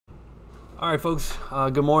All right, folks,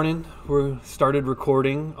 good morning. We started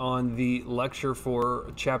recording on the lecture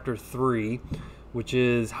for Chapter 3, which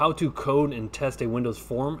is how to code and test a Windows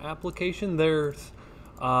Form application. There's,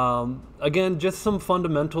 again, just some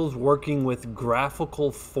fundamentals working with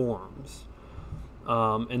graphical forms.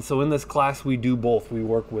 And so in this class, we do both. We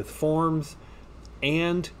work with forms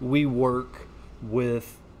and we work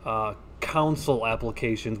with console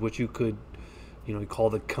applications, which you could we call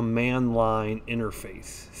the command line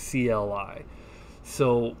interface, CLI.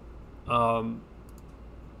 So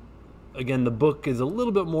again, the book is a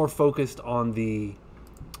little bit more focused on the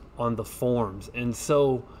forms, and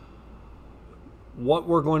so what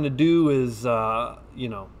we're going to do is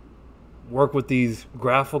work with these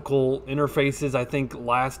graphical interfaces. I think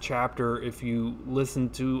last chapter, if you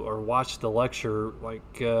listened to or watched the lecture,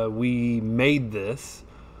 we made this,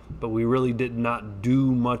 but we really did not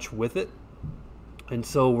do much with it. And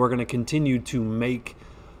so we're going to continue to make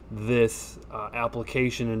this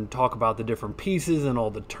application and talk about the different pieces and all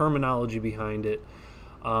the terminology behind it.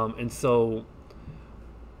 And so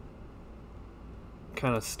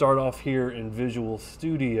kind of start off here in Visual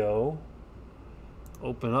Studio.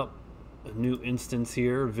 Open up a new instance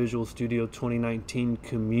here, Visual Studio 2019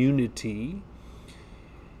 Community.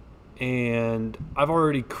 And I've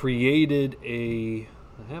already created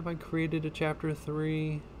have I created a Chapter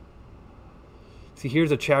 3? See,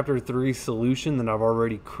 here's a Chapter 3 solution that I've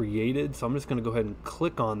already created. So I'm just going to go ahead and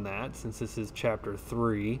click on that since this is Chapter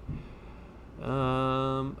 3.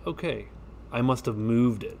 Okay, I must have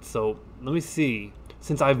moved it. So let me see.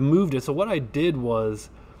 Since I've moved it, so what I did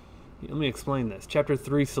was, let me explain this. Chapter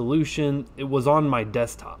 3 solution, it was on my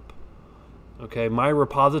desktop. Okay, my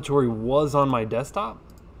repository was on my desktop.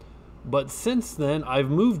 But since then,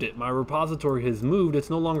 I've moved it. My repository has moved.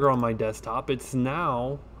 It's no longer on my desktop. It's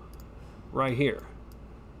now right here.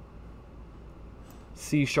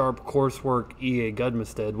 C# coursework EA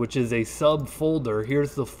Gudmestad, which is a subfolder.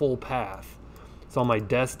 Here's the full path. It's on my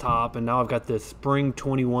desktop, and now I've got this Spring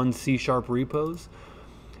 21 C# repos.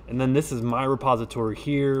 And then this is my repository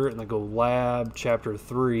here, and I go Lab, Chapter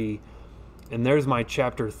 3, and there's my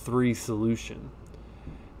Chapter 3 solution.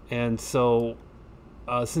 And so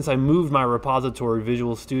since I moved my repository,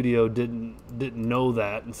 Visual Studio didn't know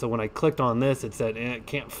that, and so when I clicked on this, it said,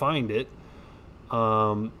 can't find it.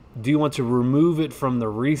 Do you want to remove it from the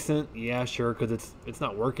recent? Yeah, sure, because it's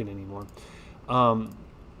not working anymore.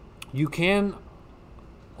 You can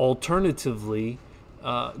alternatively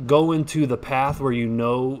go into the path where you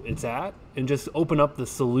know it's at and just open up the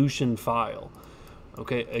solution file.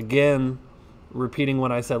 Okay, again, repeating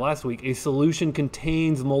what I said last week, a solution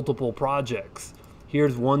contains multiple projects.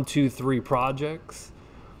 Here's 1, 2, 3 projects,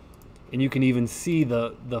 and you can even see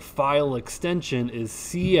the file extension is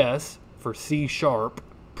CS for C#,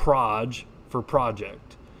 proj for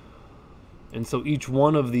project. And so each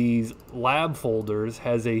one of these lab folders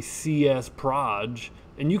has a CS proj,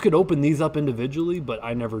 and you could open these up individually, but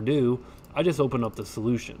I never do. I just open up the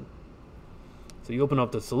solution. So you open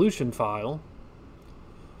up the solution file,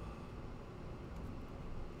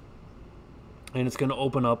 and it's going to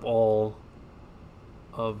open up all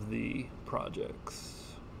of the projects.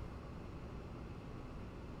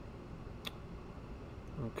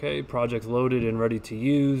 Okay, projects loaded and ready to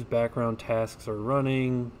use. Background tasks are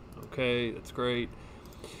running. Okay, that's great.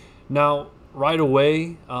 Now, right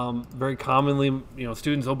away, very commonly,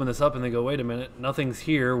 students open this up and they go, "Wait a minute, nothing's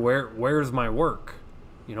here. Where's my work?"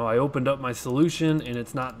 I opened up my solution and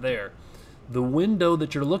it's not there. The window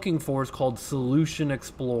that you're looking for is called Solution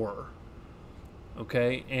Explorer.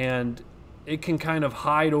 Okay, and it can kind of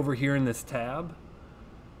hide over here in this tab.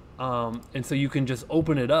 And so you can just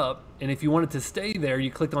open it up, and if you want it to stay there,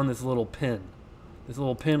 you click on this little pin. This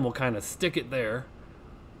little pin will kind of stick it there,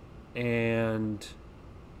 and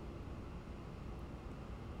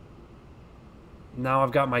now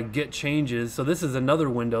I've got my Get Changes. So this is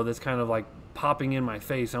another window that's kind of like popping in my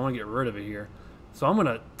face. I want to get rid of it here. So I'm going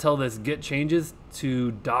to tell this Get Changes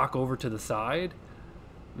to dock over to the side.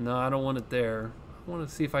 No, I don't want it there. I want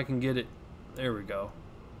to see if I can get it. There we go.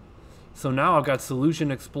 So now I've got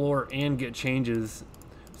Solution Explorer and Get Changes.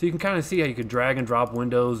 So you can kind of see how you could drag and drop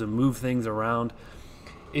windows and move things around.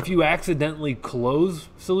 If you accidentally close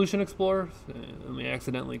Solution Explorer, let me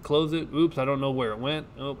accidentally close it. Oops, I don't know where it went.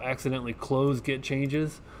 Oh, accidentally close Get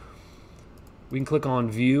Changes. We can click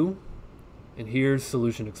on View, and here's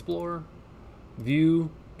Solution Explorer.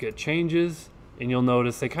 View, Get Changes, and you'll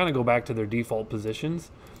notice they kind of go back to their default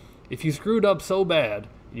positions. If you screwed up so bad,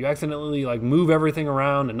 you accidentally move everything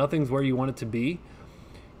around and nothing's where you want it to be,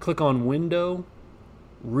 click on Window,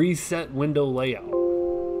 Reset Window Layout.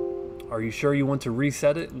 Are you sure you want to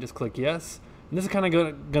reset it? And just click yes. And this is kind of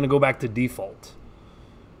going to go back to default.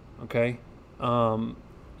 Okay, and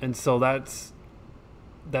so that's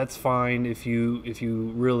fine if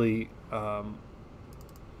you really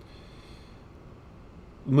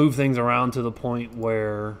move things around to the point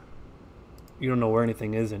where you don't know where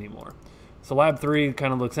anything is anymore. So lab 3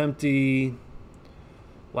 kind of looks empty.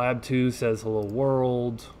 Lab 2 says hello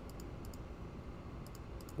world.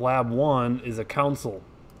 Lab 1 is a console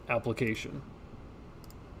application.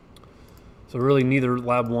 So really neither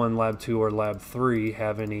lab 1, lab 2, or lab 3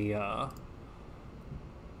 have any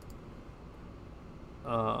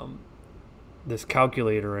this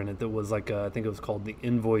calculator in it that was like I think it was called the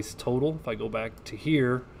invoice total. If I go back to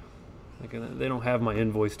here, like, they don't have my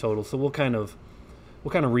invoice total, so we'll kind of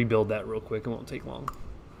rebuild that real quick. It won't take long.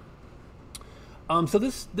 So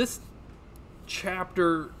this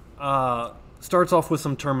chapter starts off with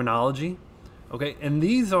some terminology, okay, and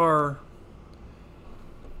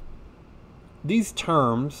these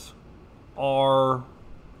terms are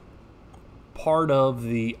part of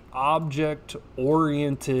the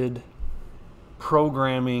object-oriented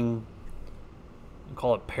programming, we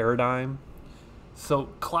call it paradigm. So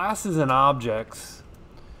classes and objects,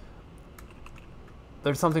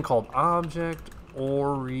 there's something called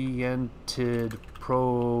object-oriented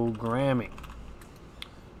programming.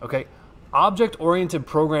 Okay, object-oriented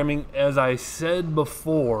programming, as I said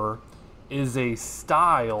before, is a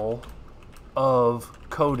style of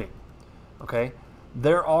coding. Okay,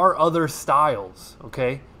 there are other styles.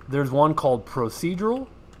 Okay, there's one called procedural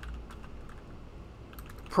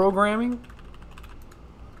programming.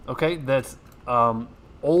 Okay, that's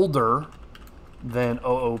older than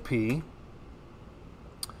OOP.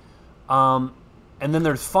 And then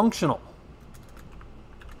there's functional.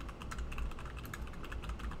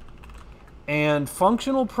 And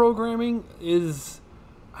functional programming is,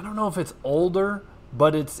 I don't know if it's older,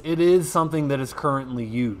 but it is something that is currently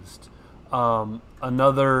used.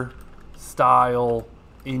 Another style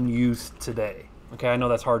in use today. Okay, I know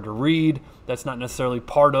that's hard to read. That's not necessarily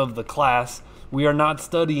part of the class. We are not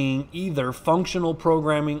studying either functional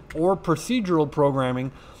programming or procedural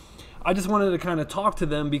programming. I just wanted to kind of talk to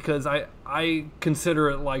them because I consider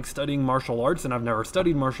it like studying martial arts, and I've never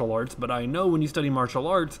studied martial arts, but I know when you study martial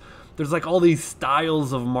arts, there's like all these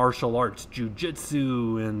styles of martial arts,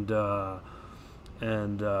 jiu-jitsu and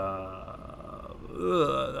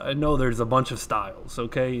I know there's a bunch of styles,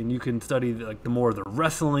 okay? And you can study like the more the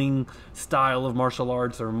wrestling style of martial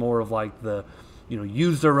arts, or more of like the,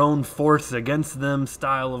 use their own force against them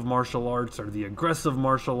style of martial arts, or the aggressive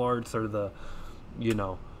martial arts, or the,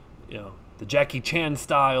 the Jackie Chan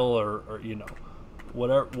style, or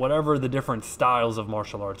whatever the different styles of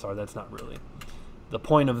martial arts are. That's not really the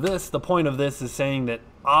point of this. The point of this is saying that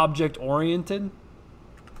object-oriented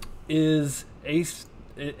is a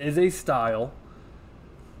style,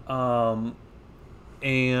 and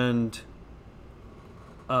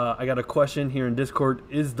I got a question here in Discord.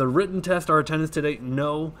 Is the written test our attendance today?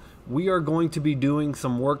 No. We are going to be doing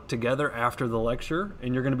some work together after the lecture,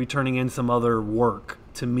 and you're going to be turning in some other work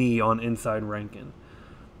to me on Inside Rankin.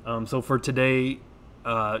 So for today,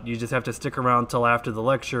 you just have to stick around till after the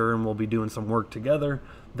lecture, and we'll be doing some work together.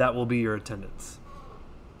 That will be your attendance.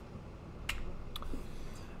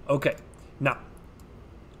 Okay, now,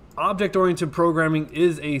 object-oriented programming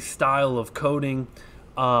is a style of coding,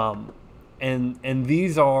 and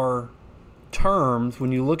these are terms.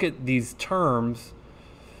 When you look at these terms,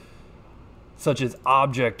 such as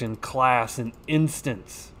object and class and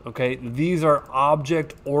instance, okay, these are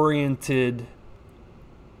object-oriented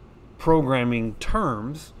programming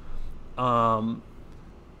terms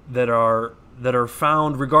that are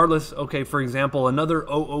found regardless. Okay, for example, another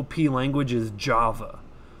OOP language is Java.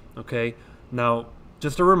 Okay, now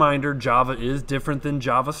just a reminder, Java is different than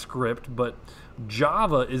JavaScript, but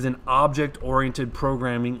Java is an object-oriented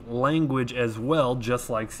programming language as well, just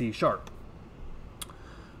like C#.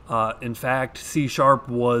 In fact, C#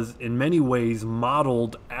 was in many ways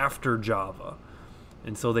modeled after Java.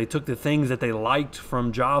 And so they took the things that they liked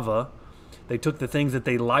from Java, they took the things that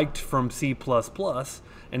they liked from C++,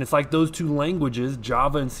 and it's like those two languages,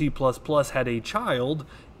 Java and C++, had a child,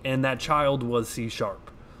 and that child was C#.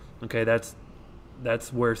 Okay, that's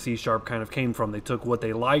where C# kind of came from. They took what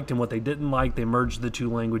they liked and what they didn't like, they merged the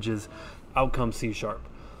two languages, out comes C#.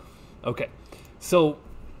 Okay, so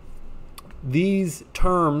these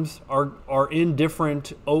terms are in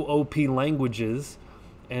different OOP languages,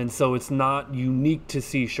 and so it's not unique to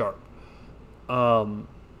C#.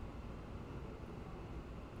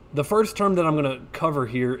 The first term that I'm going to cover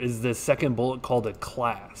here is the second bullet, called a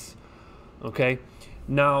class. Okay,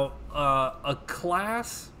 now a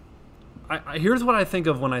class, here's what I think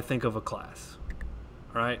of when I think of a class.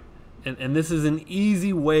 All right, and this is an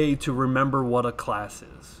easy way to remember what a class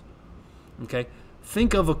is. Okay,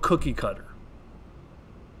 think of a cookie cutter.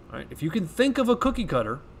 All right, if you can think of a cookie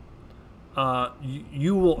cutter,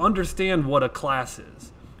 you will understand what a class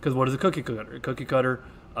is. Because what is a cookie cutter? A cookie cutter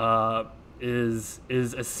is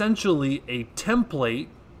essentially a template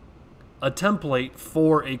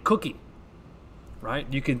for a cookie, right?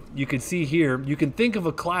 You can see here. You can think of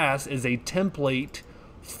a class as a template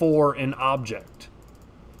for an object.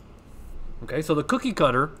 Okay, so the cookie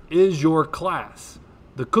cutter is your class.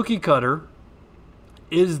 The cookie cutter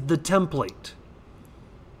is the template.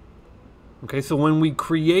 Okay, so when we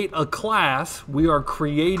create a class, we are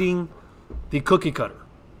creating the cookie cutter.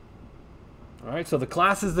 All right, so the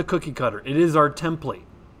class is the cookie cutter. It is our template.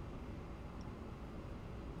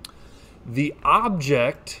 The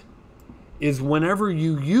object is whenever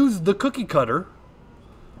you use the cookie cutter,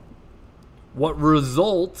 what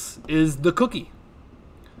results is the cookie.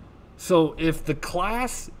 So if the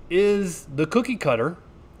class is the cookie cutter,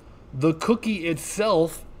 the cookie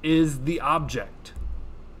itself is the object.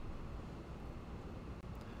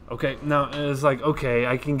 Okay, now it's like, okay,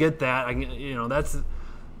 I can get that.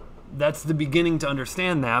 That's the beginning to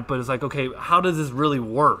understand that, but it's like, okay, how does this really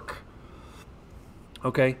work?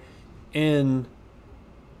 Okay, in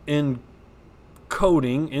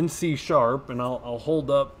coding in C#, and I'll hold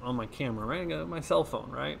up on my camera, right? I got my cell phone,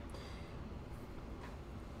 right?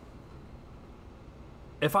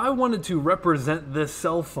 If I wanted to represent this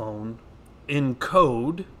cell phone in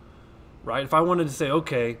code, right? If I wanted to say,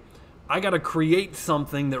 okay, I got to create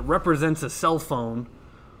something that represents a cell phone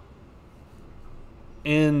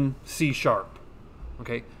in C#,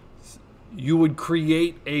 okay? You would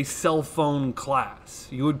create a cell phone class.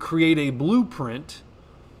 You would create a blueprint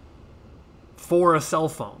for a cell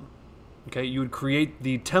phone, okay? You would create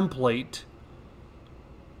the template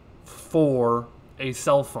for a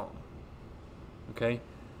cell phone, okay?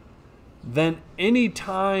 Then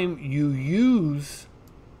anytime you use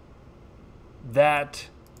that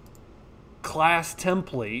class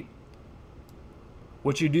template,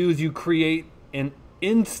 what you do is you create an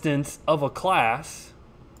instance of a class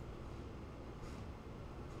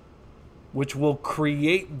which will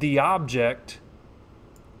create the object,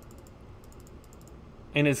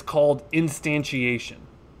 and is called instantiation.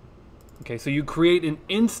 Okay, so you create an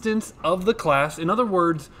instance of the class. In other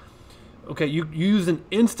words, okay, you use an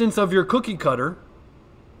instance of your cookie cutter.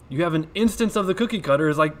 You have an instance of the cookie cutter.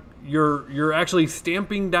 Is like you're actually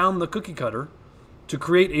stamping down the cookie cutter to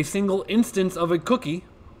create a single instance of a cookie,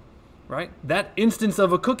 right? That instance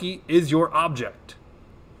of a cookie is your object.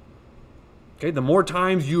 Okay, the more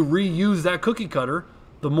times you reuse that cookie cutter,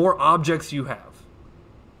 the more objects you have.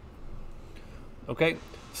 Okay,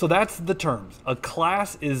 so that's the terms. A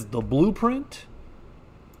class is the blueprint.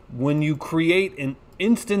 When you create an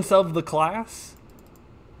instance of the class,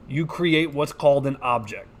 you create what's called an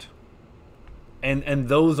object. And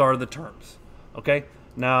those are the terms. Okay,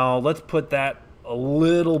 now let's put that a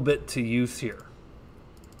little bit to use here.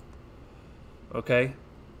 Okay,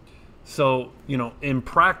 so, you know, in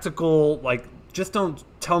practical, like, just don't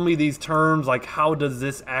tell me these terms, like, how does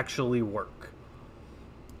this actually work?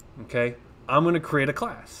 Okay, I'm going to create a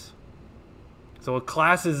class. So a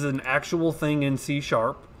class is an actual thing in C#.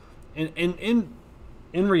 And in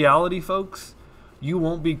reality, folks, you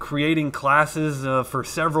won't be creating classes for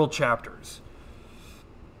several chapters.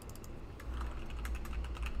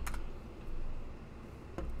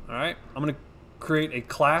 All right, I'm going to create a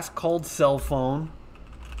class called cell phone.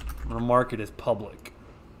 I'm going to mark it as public.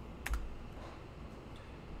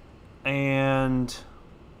 And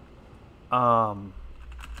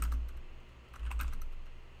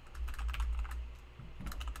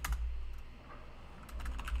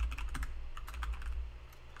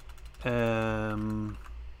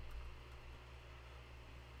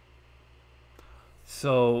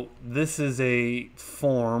so this is a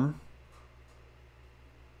form.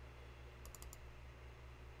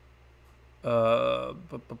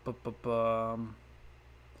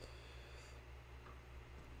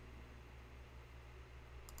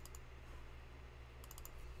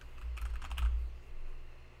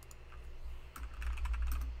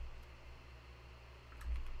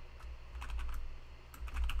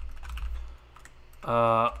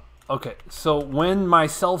 Okay, so when my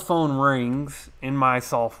cell phone rings in my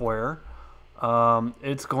software,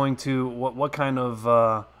 it's going to, what kind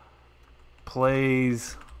of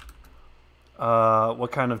plays,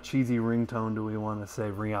 what kind of cheesy ringtone do we want to say?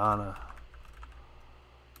 Rihanna.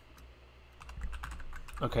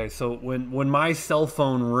 Okay, so when my cell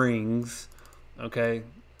phone rings, okay,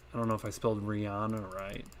 I don't know if I spelled Rihanna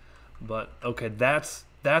right, but okay, that's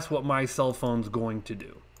That's what my cell phone's going to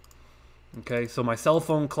do. Okay, so my cell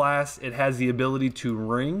phone class, it has the ability to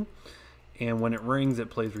ring, and when it rings, it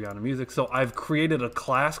plays Rihanna music. So I've created a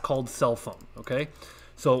class called cell phone. Okay,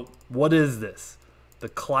 so what is this? The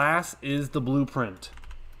class is the blueprint.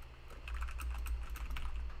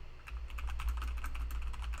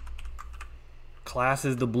 Class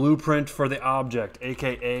is the blueprint for the object,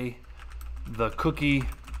 aka the cookie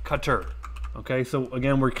cutter. Okay, so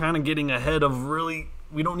again, we're kind of getting ahead of really,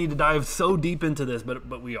 we don't need to dive so deep into this,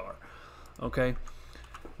 but we are. Okay,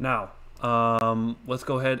 now let's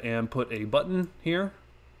go ahead and put a button here,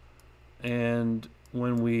 and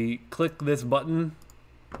when we click this button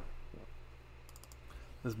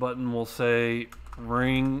will say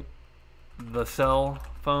ring the cell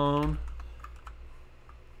phone.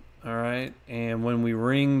 All right, and when we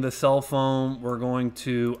ring the cell phone, we're going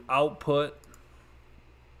to output.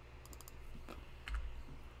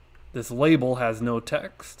 This label has no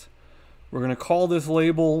text. We're going to call this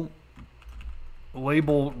label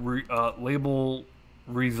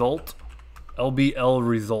result, LBL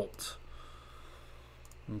result.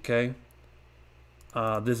 Okay.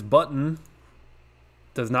 This button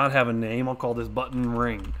does not have a name. I'll call this button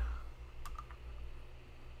ring.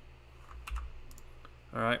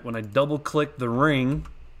 All right, when I double click the ring,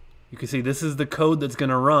 you can see this is the code that's going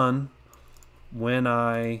to run when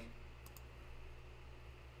I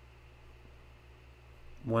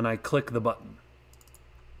click the button.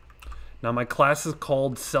 Now my class is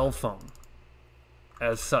called cell phone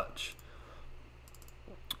as such.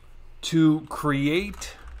 To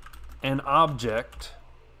create an object,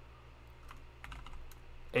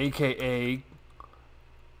 aka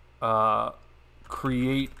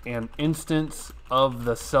create an instance of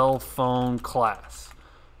the cell phone class.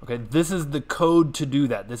 Okay, this is the code to do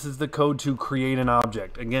that. This is the code to create an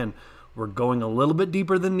object. Again, we're going a little bit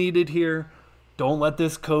deeper than needed here. Don't let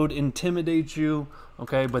this code intimidate you.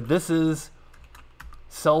 Okay, but this is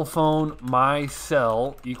cell phone my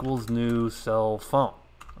cell equals new cell phone.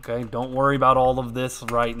 Okay, don't worry about all of this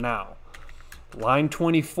right now. Line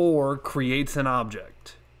 24 creates an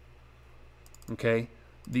object. Okay,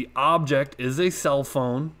 the object is a cell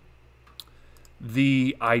phone.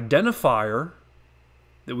 The identifier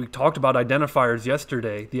that we talked about, identifiers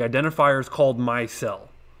yesterday, the identifier is called my cell.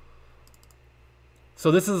 So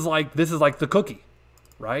this is like the cookie,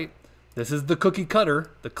 right? This is the cookie cutter.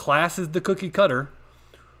 The class is the cookie cutter.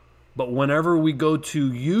 But whenever we go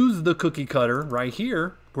to use the cookie cutter right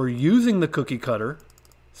here, we're using the cookie cutter,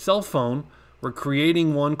 cell phone. We're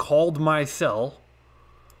creating one called my cell.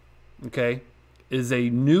 Okay, is a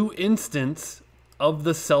new instance of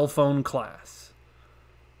the cell phone class.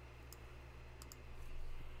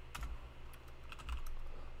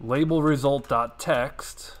 Label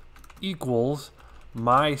result.text equals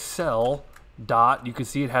my cell dot, you can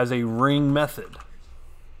see it has a ring method.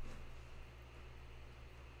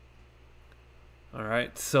 All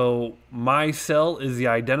right, so my cell is the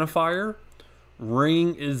identifier,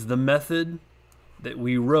 ring is the method that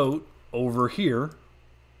we wrote over here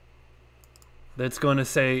that's going to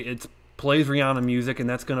say it plays Rihanna music, and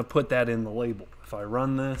that's going to put that in the label. If I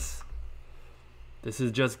run this, this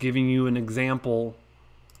is just giving you an example,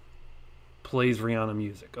 plays Rihanna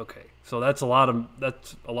music. Okay, so that's a lot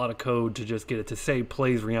of code to just get it to say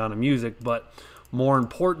plays Rihanna music, but more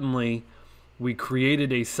importantly, we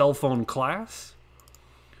created a cell phone class,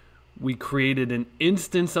 we created an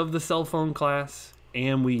instance of the cell phone class,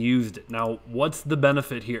 and we used it. Now, what's the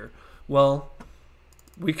benefit here? Well,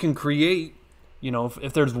 we can create, you know,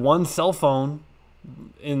 if there's one cell phone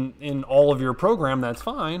in all of your program, that's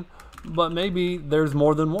fine, but maybe there's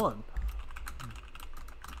more than one.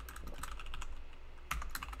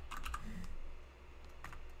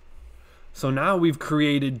 So now we've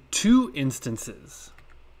created two instances.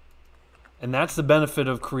 And that's the benefit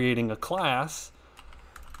of creating a class.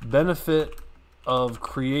 Benefit of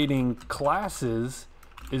creating classes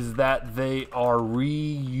is that they are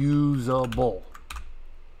reusable.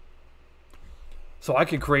 So I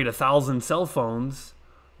could create 1,000 cell phones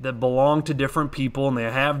that belong to different people, and they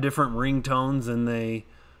have different ringtones, and they,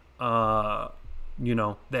 you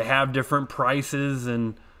know, they have different prices,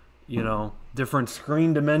 and, you know, different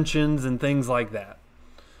screen dimensions and things like that.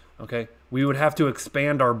 Okay, we would have to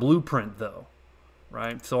expand our blueprint though,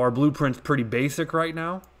 right? So our blueprint's pretty basic right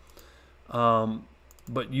now,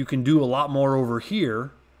 but you can do a lot more over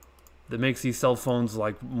here that makes these cell phones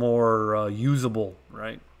like more usable,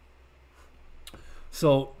 right?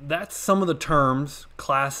 So that's some of the terms: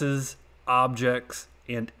 classes, objects,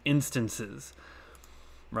 and instances,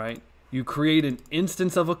 right? You create an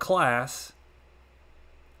instance of a class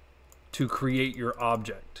to create your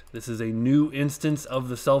object. This is a new instance of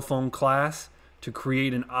the cell phone class to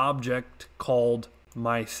create an object called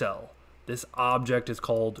my cell. This object is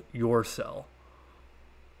called your cell.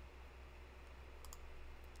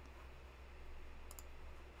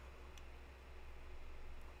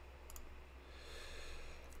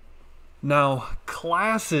 Now,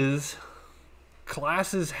 classes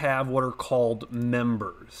have what are called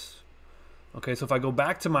members. Okay, so if I go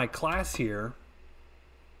back to my class here,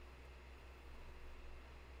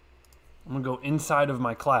 I'm going to go inside of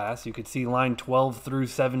my class. You can see line 12 through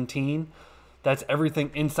 17. That's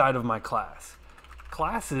everything inside of my class.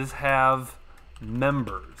 Classes have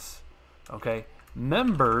members. Okay,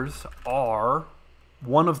 members are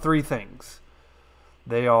one of three things.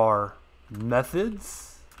 They are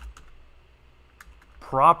methods,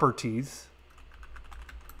 properties,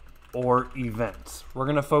 or events. We're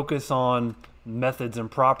going to focus on methods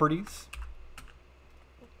and properties.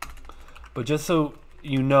 But just so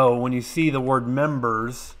you know, when you see the word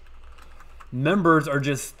members, members are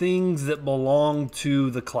just things that belong to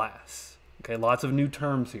the class. Okay, lots of new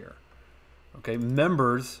terms here. Okay,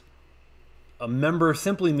 members, a member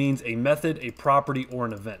simply means a method, a property, or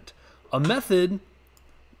an event. A method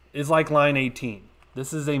is like line 18.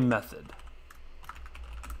 This is a method.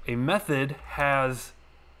 A method has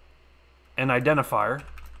an identifier.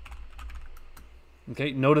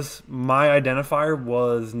 Okay, notice my identifier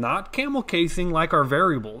was not camel casing like our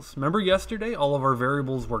variables. Remember yesterday, all of our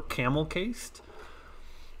variables were camel cased,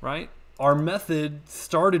 right? Our method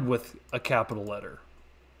started with a capital letter.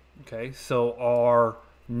 Okay, so our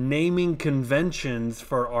naming conventions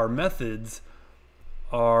for our methods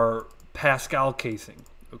are Pascal casing.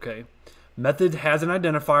 Okay, method has an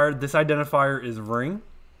identifier. This identifier is ring.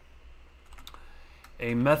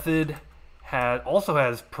 A method also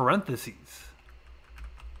has parentheses.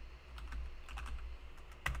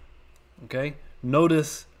 Okay,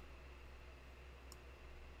 notice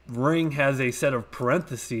ring has a set of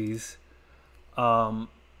parentheses, but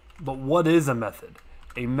what is a method?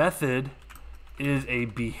 A method is a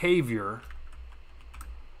behavior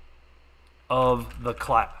of the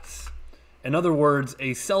class. In other words,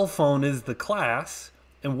 a cell phone is the class,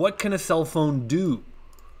 and what can a cell phone do?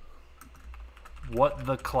 What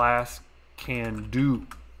the class can do.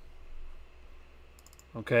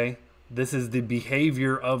 Okay, this is the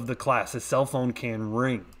behavior of the class. A cell phone can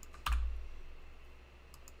ring.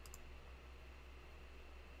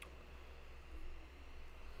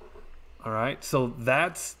 All right, so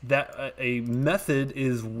that's that. A method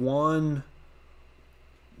is one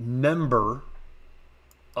member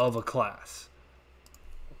of a class.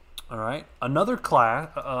 All right, another class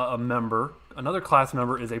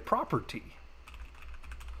member is a property.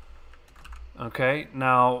 Okay,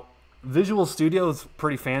 now Visual Studio is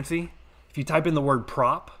pretty fancy. If you type in the word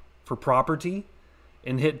prop for property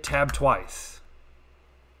and hit tab twice,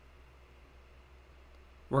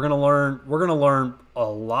 we're gonna learn a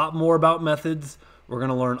lot more about methods. We're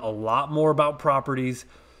gonna learn a lot more about properties.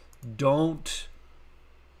 Don't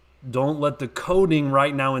let the coding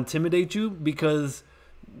right now intimidate you, because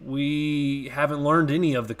we haven't learned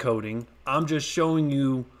any of the coding. I'm just showing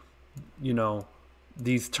you,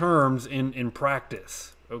 these terms in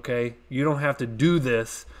practice. Okay, you don't have to do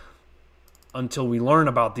this until we learn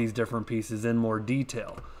about these different pieces in more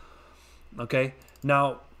detail. Okay,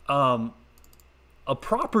 now a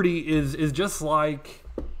property is just like,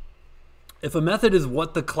 if a method is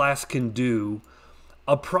what the class can do,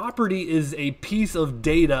 a property is a piece of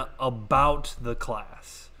data about the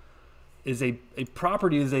class. A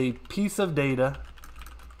property is a piece of data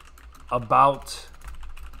about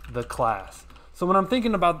the class. So when I'm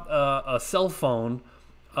thinking about a cell phone,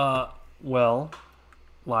 well,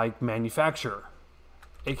 like manufacturer,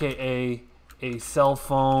 aka a cell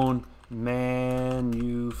phone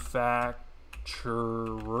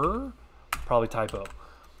manufacturer, probably typo.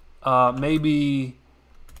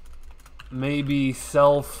 Maybe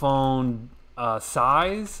cell phone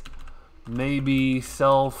size, maybe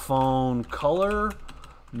cell phone color,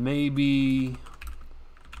 maybe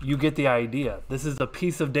you get the idea. This is a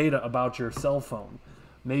piece of data about your cell phone.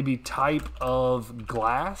 Maybe type of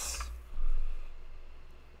glass.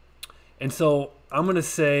 And so I'm going to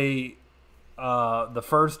say the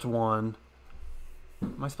first one.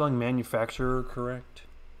 Am I spelling manufacturer correct?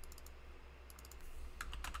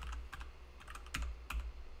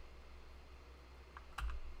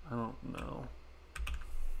 I don't know.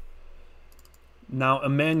 Now, a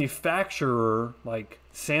manufacturer like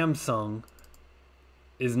Samsung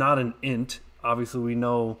is not an int. Obviously, we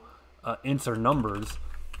know ints are numbers,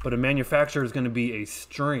 but a manufacturer is going to be a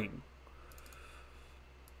string.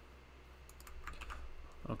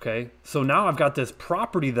 Okay, so now I've got this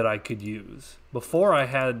property that I could use. Before I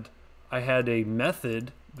had a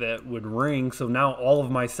method that would ring, so now all of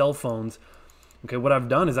my cell phones, okay, what I've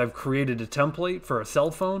done is I've created a template for a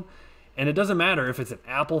cell phone, and it doesn't matter if it's an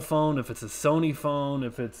Apple phone, if it's a Sony phone,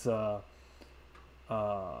 if it's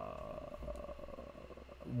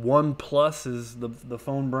OnePlus is the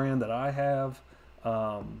phone brand that I have.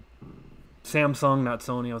 Samsung, not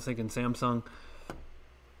Sony, I was thinking Samsung.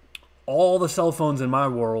 All the cell phones in my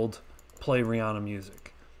world play Rihanna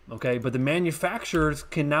music, okay? But the manufacturers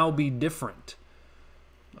can now be different,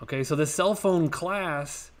 okay? So the cell phone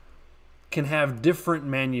class can have different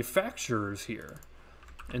manufacturers here.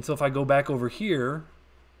 And so if I go back over here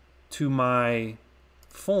to my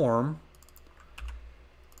form,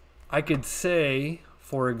 I could say,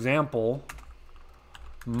 for example,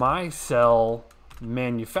 my cell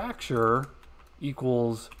manufacturer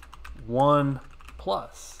equals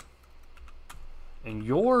OnePlus. And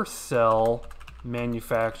your cell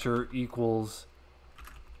manufacturer equals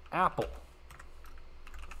Apple.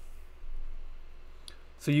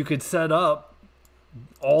 So you could set up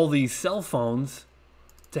all these cell phones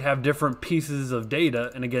to have different pieces of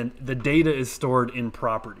data. And again, the data is stored in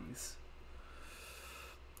properties.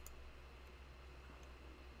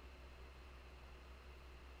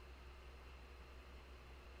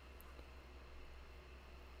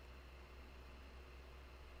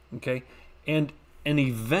 Okay, and an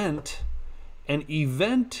event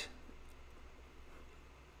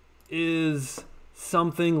is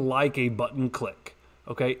something like a button click.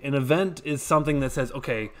 Okay, an event is something that says,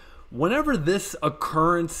 okay, whenever this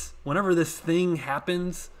occurrence, whenever this thing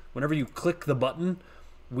happens, whenever you click the button,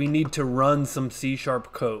 we need to run some C#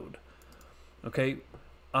 code. Okay,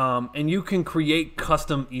 and you can create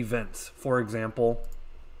custom events. For example,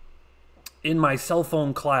 in my cell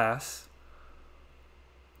phone class,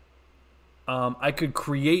 I could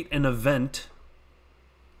create an event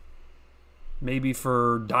maybe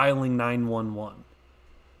for dialing 911,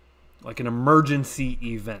 like an emergency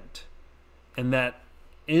event. And that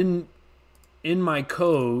in my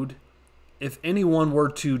code, if anyone were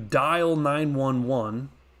to dial 911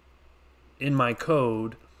 in my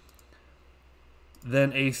code,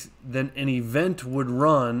 then an event would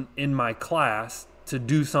run in my class to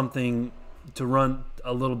do something, to run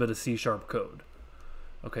a little bit of C# code.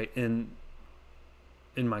 Okay, in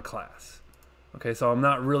my class. Okay, so I'm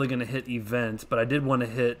not really going to hit events, but I did want to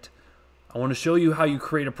hit, I want to show you how you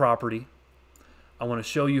create a property. I want to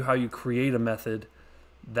show you how you create a method.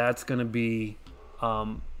 That's going to be,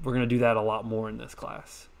 we're going to do that a lot more in this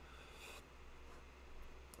class.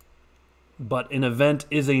 But an event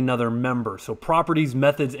is another member. So properties,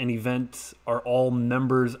 methods, and events are all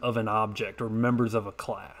members of an object or members of a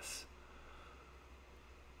class.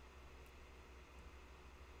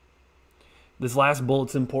 This last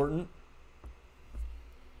bullet's important.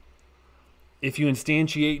 If you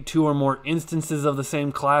instantiate two or more instances of the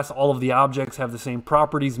same class, all of the objects have the same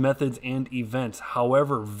properties, methods, and events.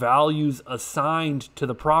 However, values assigned to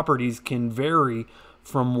the properties can vary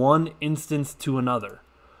from one instance to another.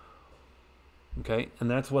 Okay,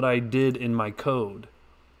 and that's what I did in my code.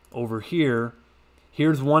 Over here,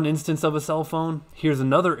 here's one instance of a cell phone. Here's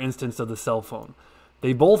another instance of the cell phone.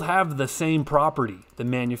 They both have the same property, the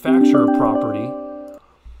manufacturer property,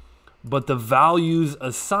 but the values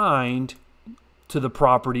assigned to the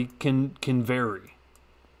property can vary.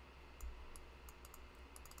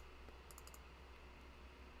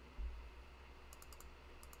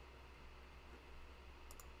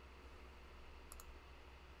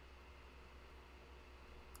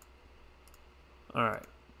 All right.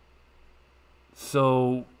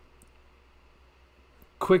 So,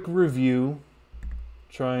 quick review.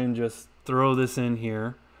 Try and just throw this in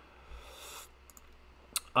here.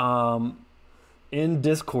 In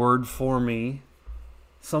Discord for me,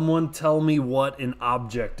 someone tell me what an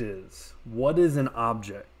object is. What is an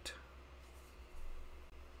object?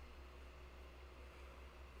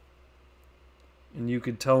 And you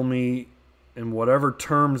could tell me in whatever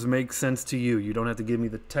terms make sense to you. You don't have to give me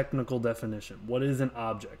the technical definition. What is an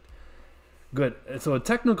object? Good. So a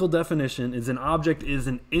technical definition is an object is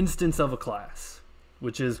an instance of a class,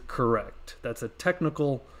 which is correct. That's a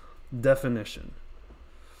technical definition.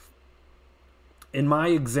 In my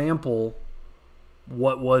example,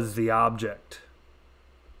 what was the object?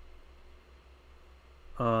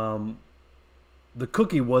 The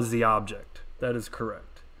cookie was the object. That is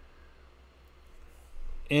correct.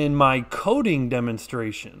 In my coding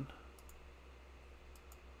demonstration,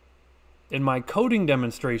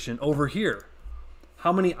 over here,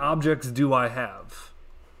 how many objects do I have?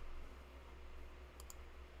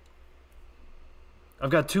 I've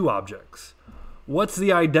got two objects. What's the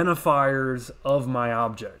identifiers of my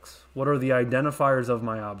objects? What are the identifiers of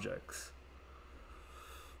my objects?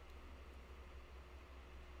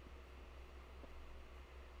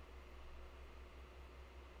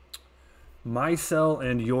 My cell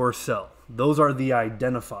and your cell. Those are the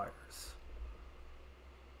identifiers.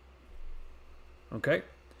 Okay?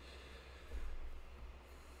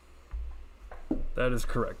 That is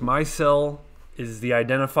correct. My cell is the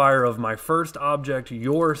identifier of my first object.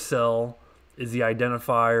 Your cell is the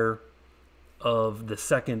identifier of the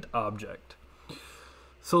second object.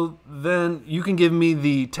 So then you can give me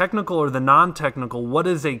the technical or the non-technical. What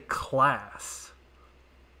is a class?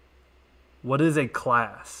 What is a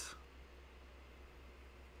class?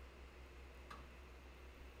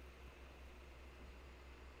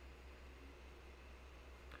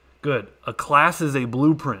 Good. A class is a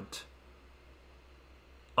blueprint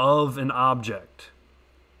of an object.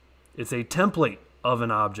 It's a template of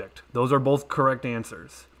an object. Those are both correct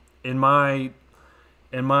answers. In my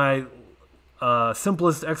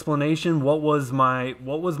simplest explanation, what was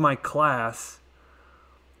my class?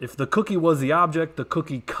 If the cookie was the object, the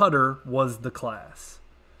cookie cutter was the class.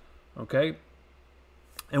 Okay?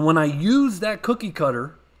 And when I use that cookie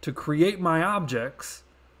cutter to create my objects,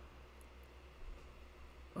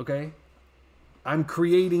 okay, I'm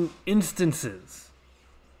creating instances.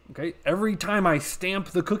 Okay, every time I stamp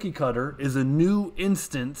the cookie cutter is a new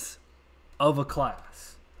instance of a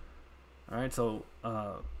class. All right, so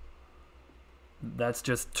that's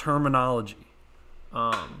just terminology.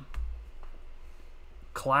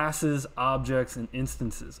 Classes, objects, and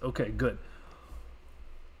instances. Okay, good.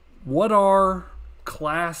 What are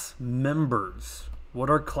class members? What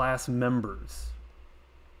are class members?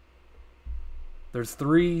 There's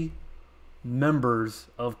 3 members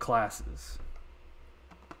of classes.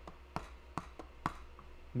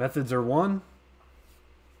 Methods are 1,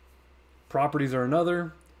 properties are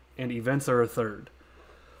another, and events are a third.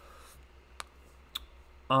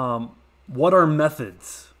 What are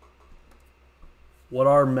methods? What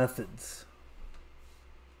are methods?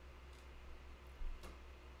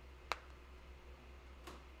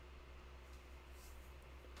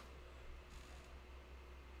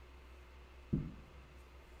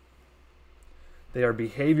 They are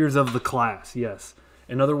behaviors of the class, yes.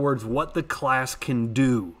 In other words, what the class can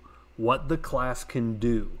do. What the class can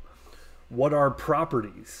do. What are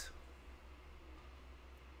properties?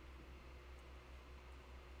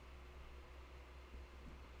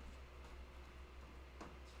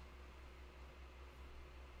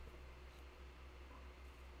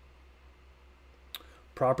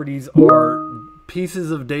 Properties are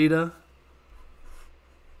pieces of data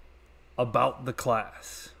about the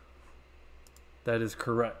class. That is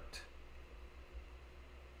correct.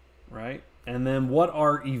 Right? And then what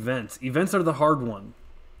are events? Events are the hard one.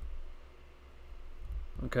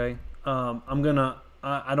 Okay? I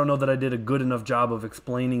don't know that I did a good enough job of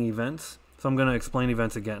explaining events, so I'm going to explain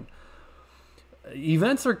events again.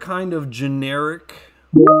 Events are kind of generic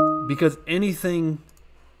because anything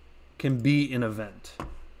can be an event.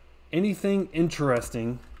 Anything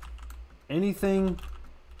interesting, anything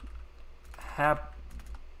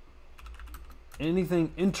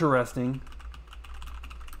interesting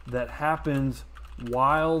that happens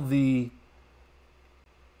while that's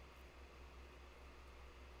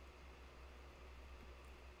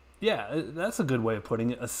a good way of putting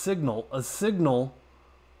it. A signal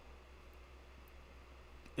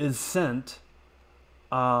is sent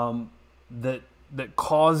that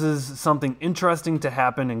causes something interesting to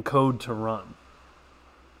happen and code to run.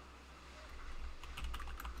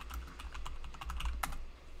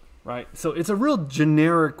 Right? So it's a real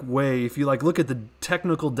generic way. If you look at the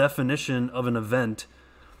technical definition of an event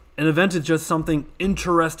is just something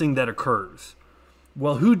interesting that occurs.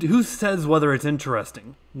 Well, who says whether it's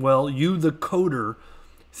interesting? Well, you, the coder,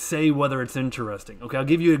 say whether it's interesting. Okay, I'll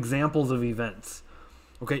give you examples of events.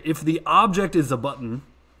 Okay, if the object is a button,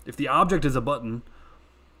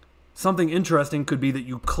 something interesting could be that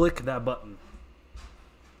you click that button.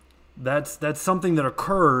 That's something that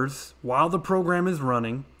occurs while the program is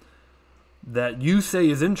running that you say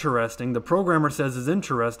is interesting, the programmer says is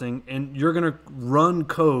interesting, and you're going to run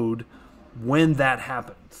code when that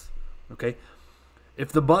happens. Okay?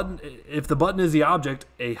 If the button is the object,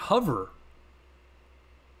 a hover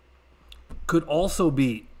could also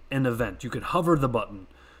be an event. You could hover the button.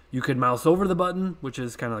 You could mouse over the button, which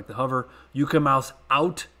is kind of like the hover. You can mouse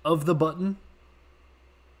out of the button,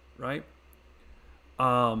 right?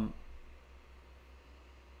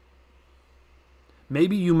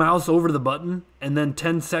 Maybe you mouse over the button and then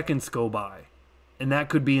 10 seconds go by, and that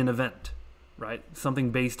could be an event, right?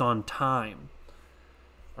 Something based on time.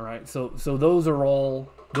 All right, so those are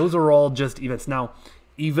all just events. Now,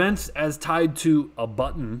 events as tied to a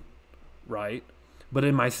button, right? But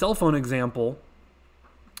in my cell phone example,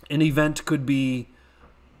 an event could be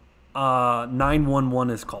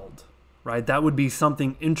 911 is called, right? That would be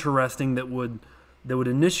something interesting that would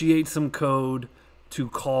initiate some code to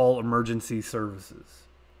call emergency services.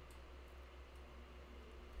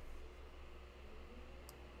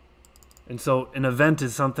 And so an event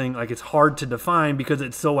is something like it's hard to define because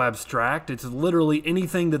it's so abstract. It's literally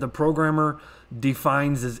anything that the programmer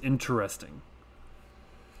defines as interesting.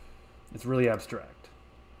 It's really abstract.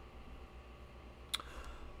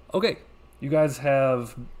 Okay, you guys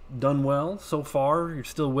have done well so far. You're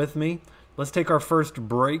still with me. Let's take our first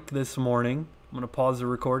break this morning. I'm going to pause the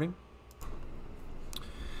recording.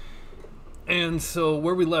 And so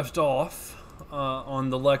where we left off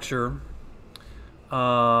on the lecture,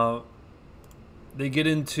 they get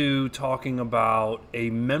into talking about a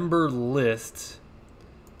member list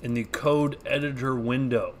in the code editor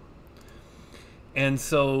window. And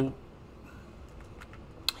so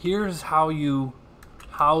here's how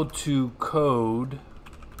to code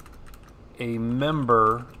a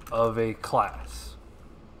member of a class.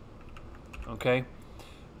 Okay?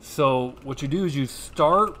 So what you do is you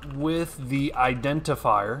start with the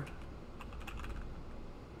identifier.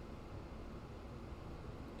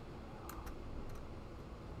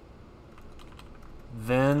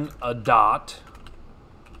 Then a dot,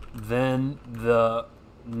 then the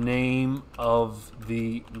name of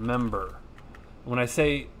the member. When I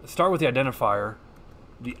say start with the identifier,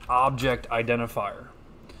 the object identifier.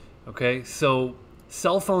 Okay, so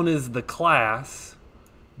cell phone is the class,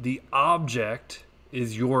 the object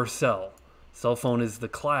is your cell. Cell phone is the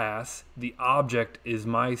class, the object is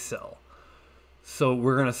my cell. So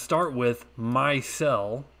we're going to start with my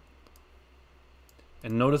cell.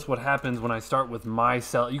 And notice what happens when I start with my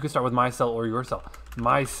cell. You can start with my cell or your cell.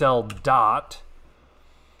 My cell dot.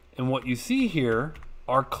 And what you see here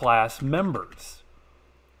are class members.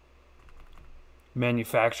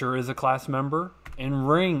 Manufacturer is a class member, and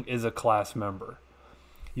ring is a class member.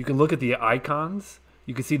 You can look at the icons.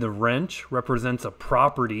 You can see the wrench represents a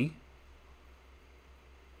property.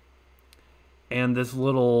 And this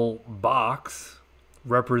little box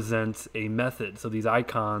represents a method. So these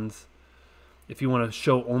icons, if you want to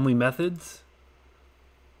show only methods,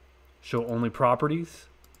 show only properties.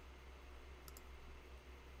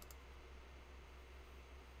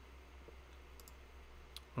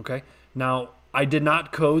 Okay, now I did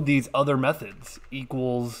not code these other methods,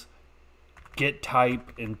 equals, get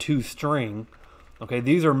type, and toString. Okay,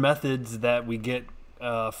 these are methods that we get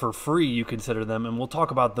for free, you consider them, and we'll talk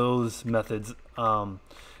about those methods a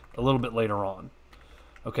little bit later on.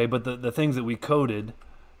 Okay, but the things that we coded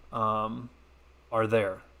are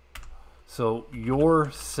there. So your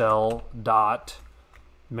cell dot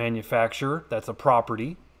manufacturer, that's a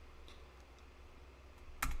property.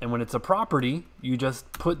 And when it's a property, you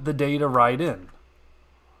just put the data right in.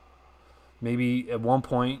 Maybe at one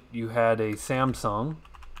point you had a Samsung,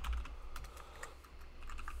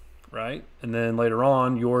 right? And then later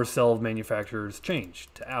on, your cell manufacturers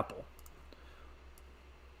changed to Apple.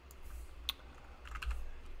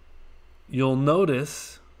 You'll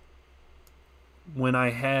notice when I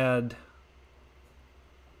had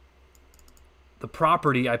the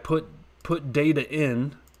property, I put data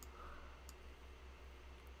in.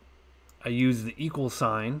 I use the equal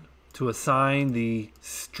sign to assign the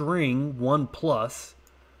string 1+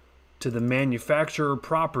 to the manufacturer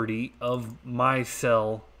property of my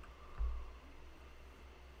cell.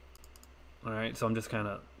 All right, so I'm just kind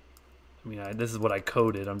of, this is what I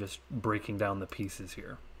coded. I'm just breaking down the pieces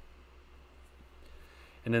here.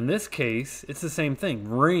 And in this case, it's the same thing.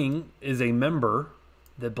 Ring is a member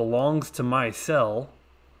that belongs to my cell.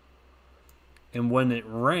 And when it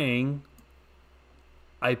rang,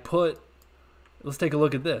 I put, let's take a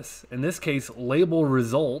look at this. In this case, label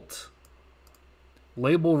result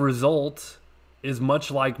is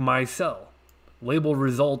much like my cell. Label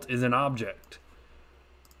result is an object.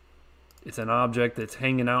 It's an object that's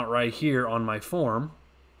hanging out right here on my form.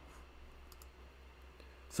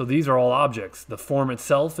 So these are all objects. The form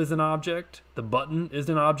itself is an object, the button is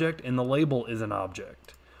an object, and the label is an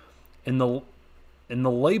object. And the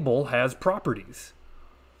label has properties,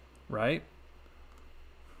 right?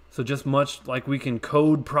 So just much like we can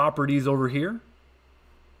code properties over here,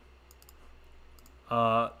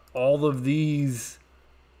 all of these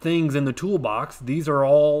things in the toolbox, these are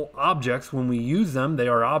all objects. When we use them, they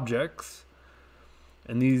are objects.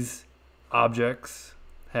 And these objects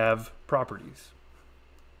have properties.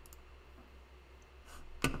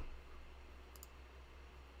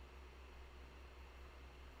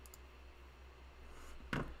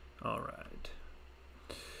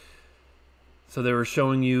 So they were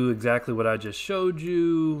showing you exactly what I just showed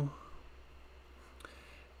you.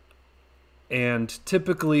 And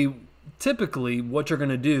typically what you're going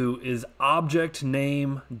to do is object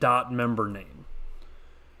name dot member name.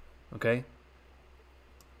 Okay?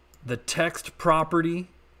 The text property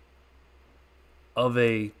of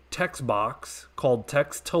a text box called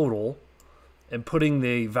text total and putting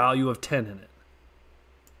the value of 10 in it.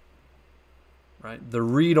 Right? The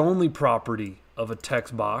read only property of a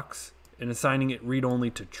text box and assigning it read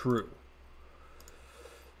only to true.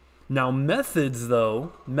 Now methods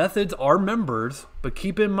though, methods are members, but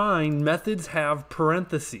keep in mind methods have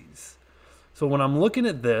parentheses. So when I'm looking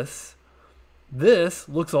at this, this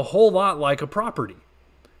looks a whole lot like a property,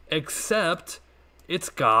 except it's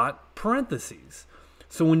got parentheses.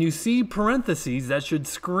 So when you see parentheses, that should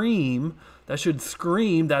scream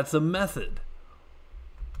that's a method.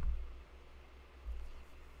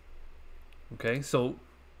 Okay, so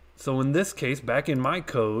in this case, back in my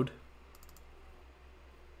code,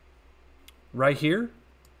 right here,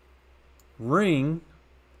 ring.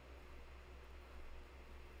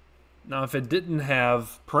 Now, if it didn't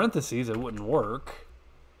have parentheses, it wouldn't work.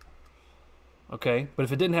 Okay, but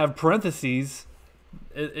if it didn't have parentheses,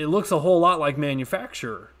 it looks a whole lot like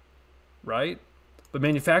manufacturer, right? But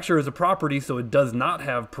manufacturer is a property, so it does not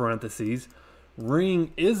have parentheses.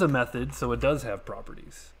 Ring is a method, so it does have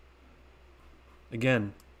properties.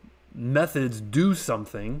 Again, methods do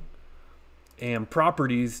something, and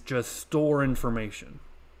properties just store information.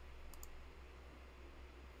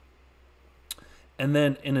 And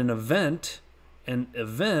then in an event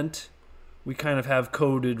we kind of have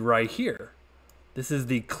coded right here. This is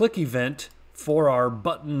the click event for our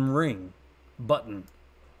button ring button.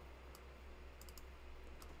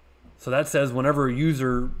 So that says whenever a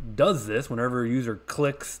user does this, whenever a user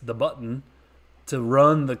clicks the button to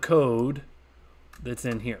run the code that's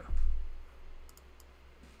in here.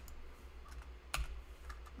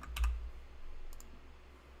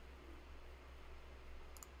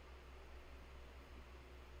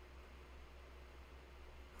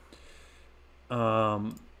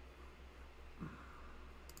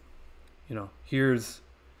 You know, here's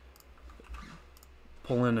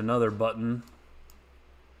pull in another button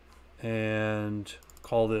and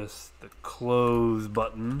call this the close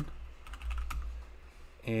button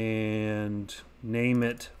and name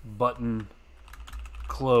it button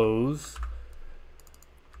close,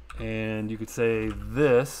 and you could say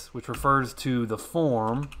this, which refers to the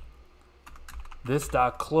form, this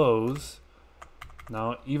dot close.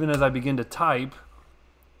 Now even as I begin to type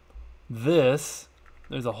this,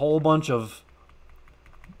 there's a whole bunch of,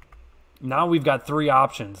 now we've got three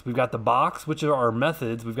options. We've got the box, which are our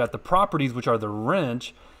methods, we've got the properties, which are the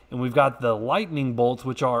wrench, and we've got the lightning bolts,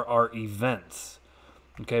 which are our events.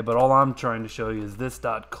 Okay, but all I'm trying to show you is this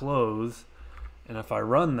dot close, and if I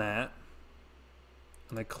run that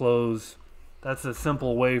and I close, that's a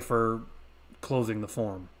simple way for closing the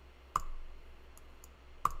form.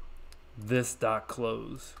 This dot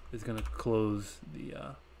close is going to close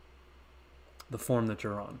the form that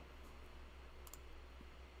you're on.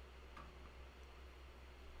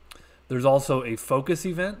 There's also a focus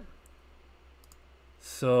event.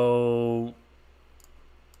 So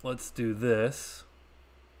let's do this.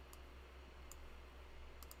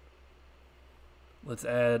 Let's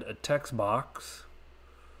add a text box.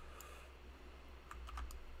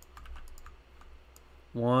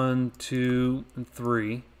 1, 2, and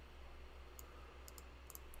 3.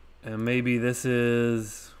 And maybe this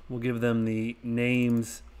is, we'll give them the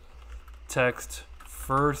names, text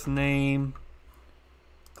first name.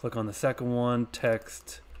 Click on the second one,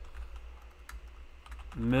 text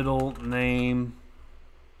middle name.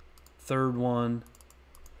 Third one,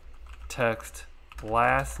 text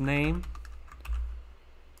last name.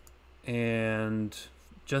 And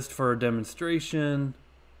just for a demonstration,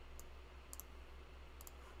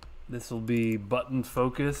 this will be button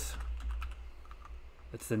focus.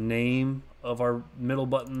 It's the name of our middle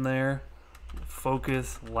button there.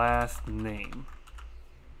 Focus last name.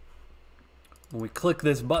 When we click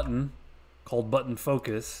this button called button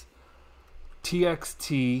focus,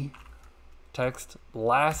 txt text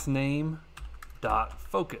last name dot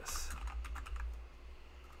focus.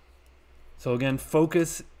 So again,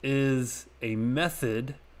 focus is a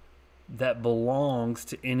method that belongs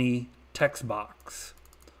to any text box.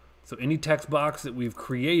 So any text box that we've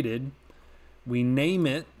created, we name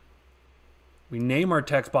it. We name our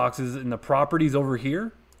text boxes in the properties over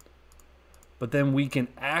here, but then we can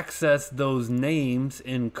access those names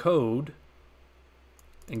in code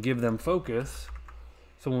and give them focus.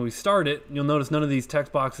 So when we start it, you'll notice none of these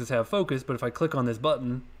text boxes have focus, but if I click on this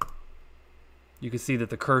button, you can see that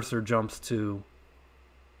the cursor jumps to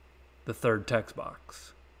the third text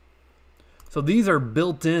box. So these are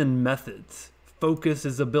built-in methods. Focus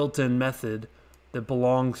is a built-in method that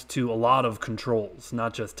belongs to a lot of controls,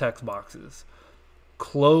 not just text boxes.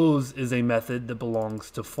 Close is a method that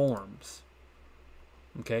belongs to forms.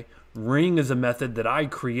 Okay? Ring is a method that I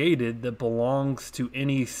created that belongs to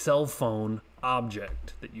any cell phone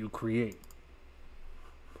object that you create.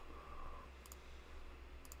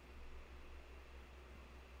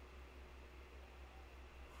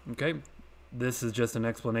 Okay? This is just an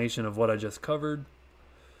explanation of what I just covered.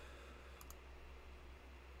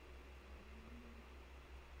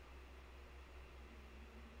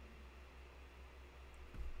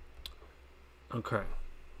 Okay.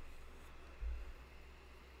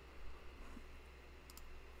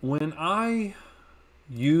 When I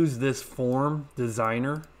use this form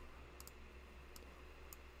designer,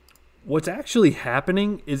 what's actually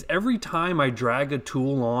happening is every time I drag a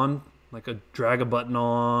tool on, like drag a button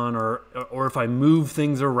on, or if I move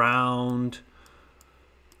things around,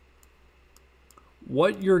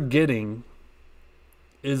 what you're getting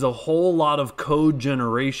is a whole lot of code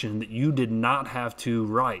generation that you did not have to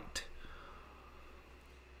write.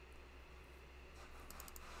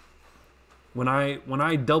 When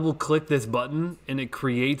I double click this button and it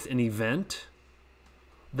creates an event,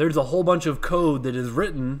 there's a whole bunch of code that is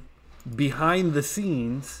written behind the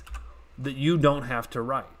scenes that you don't have to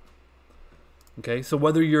write. Okay, so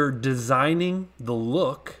whether you're designing the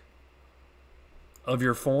look of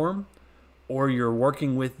your form or you're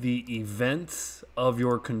working with the events of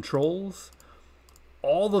your controls,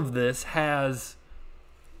 all of this has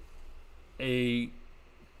a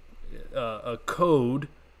code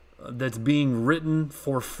that's being written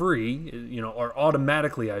for free, or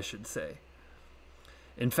automatically, I should say.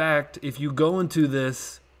 In fact, if you go into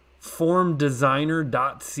this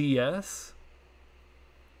formdesigner.cs,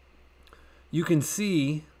 you can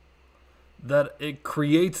see that it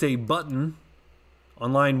creates a button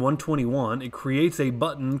on line 121. It creates a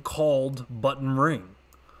button called button ring,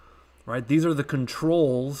 right? These are the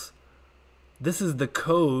controls. This is the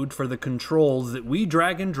code for the controls that we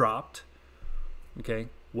drag and dropped. Okay,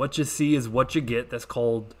 what you see is what you get. That's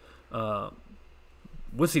called WYSIWYG.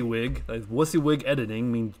 WYSIWYG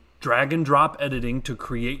editing means drag and drop editing to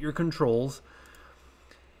create your controls.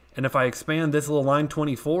 And if I expand this little line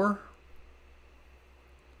 24,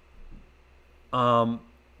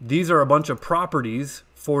 these are a bunch of properties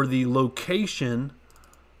for the location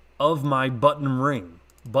of my button ring.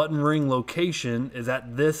 Button ring location is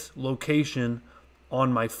at this location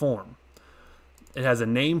on my form. It has a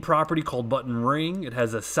name property called button ring. It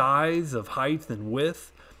has a size of height and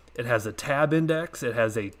width. It has a tab index. It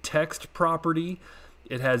has a text property.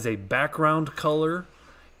 It has a background color.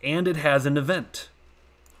 And it has an event.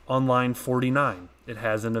 On line 49, it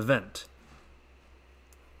has an event.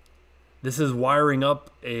 This is wiring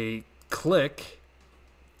up a click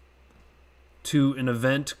to an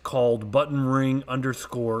event called button ring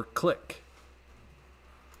underscore click.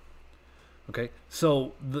 Okay,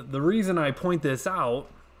 so the reason I point this out,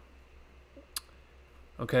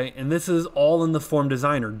 okay, and this is all in the form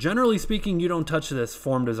designer. Generally speaking, you don't touch this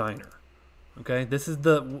form designer. Okay, this is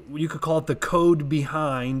you could call it the code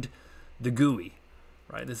behind the GUI,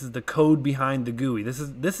 right? This is the code behind the GUI. This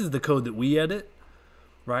is the code that we edit,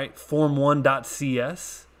 right?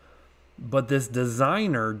 form1.cs. But this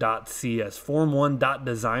designer.cs,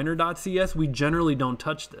 form1.designer.cs, we generally don't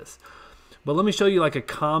touch this. But let me show you like a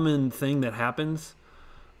common thing that happens.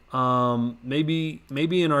 Maybe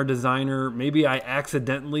in our designer, maybe I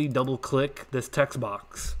accidentally double click this text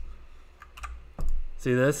box.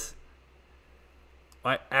 See this?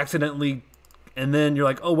 I accidentally, and then you're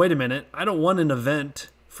like, oh, wait a minute. I don't want an event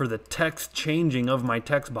for the text changing of my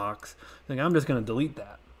text box. I think I'm just going to delete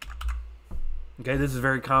that. Okay, this is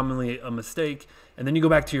very commonly a mistake. And then you go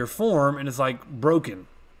back to your form and it's like broken.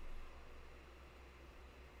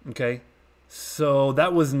 Okay, so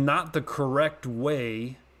that was not the correct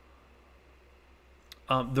way.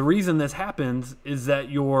 The reason this happens is that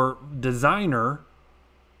your designer,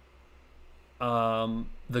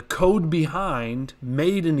 the code behind,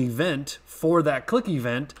 made an event for that click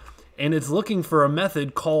event, and it's looking for a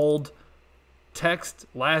method called text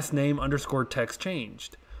last name underscore text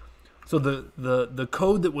changed. So the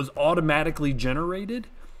code that was automatically generated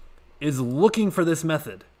is looking for this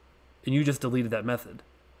method, and you just deleted that method.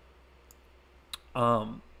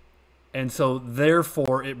 And so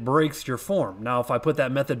therefore it breaks your form. Now, if I put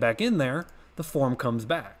that method back in there, the form comes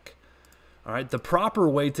back. All right, the proper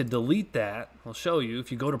way to delete that, I'll show you.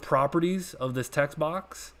 If you go to properties of this text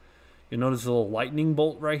box, you'll notice a little lightning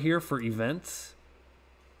bolt right here for events.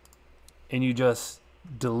 and you just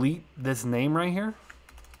delete this name right here.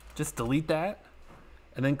 Just delete that,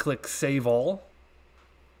 and then click Save All.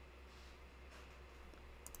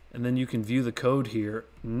 And then you can view the code here.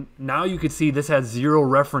 Now you can see this has 0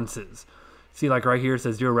 references. See, like right here it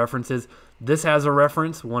says 0 references. This has a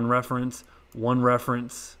reference, 1 reference, 1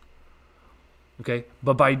 reference. Okay,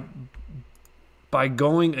 but by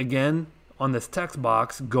going again on this text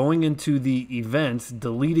box, going into the events,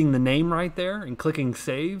 deleting the name right there and clicking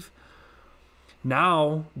save,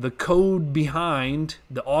 now the code behind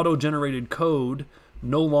the auto-generated code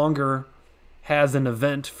no longer has an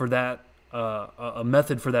event for that, a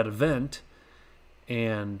method for that event.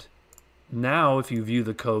 And now if you view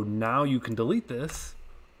the code, now you can delete this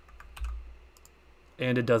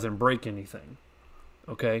and it doesn't break anything.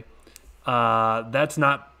 Okay, that's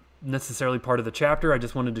not necessarily part of the chapter. I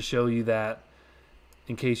just wanted to show you that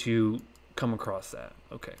in case you come across that.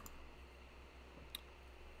 Okay.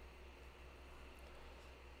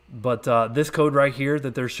 But this code right here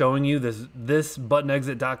that they're showing you, this button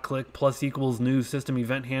exit dot click plus equals new system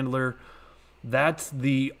event handler, that's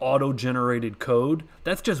the auto-generated code.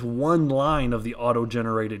 That's just one line of the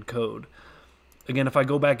auto-generated code. Again, if I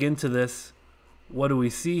go back into this, what do we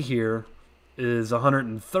see here is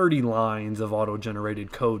 130 lines of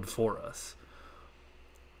auto-generated code for us.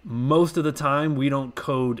 Most of the time, we don't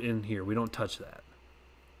code in here. We don't touch that.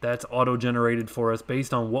 That's auto-generated for us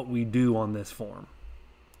based on what we do on this form.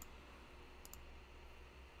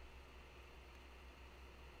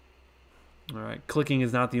 All right, clicking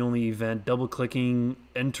is not the only event. Double clicking,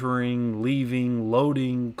 entering, leaving,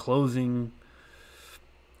 loading, closing,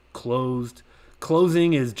 closed.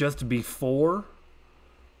 Closing is just before.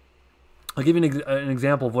 I'll give you an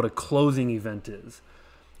example of what a closing event is.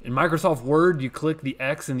 In Microsoft Word, you click the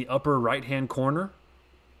X in the upper right-hand corner.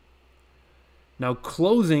 Now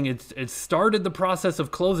closing, it started the process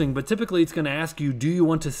of closing, but typically it's going to ask you, do you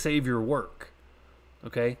want to save your work?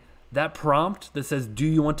 Okay. That prompt that says, do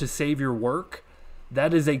you want to save your work?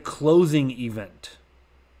 That is a closing event.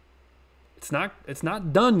 It's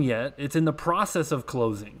not done yet. It's in the process of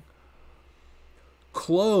closing.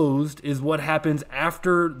 Closed is what happens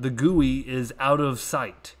after the GUI is out of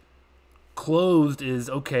sight. Closed is,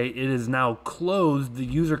 okay, it is now closed. The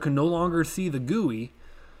user can no longer see the GUI,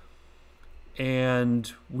 and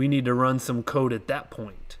we need to run some code at that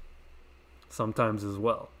point sometimes as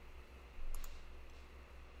well.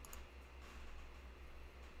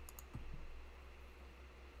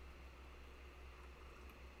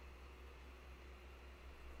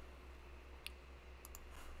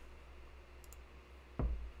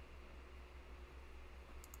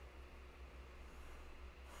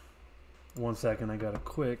 One second, I got a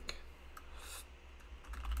quick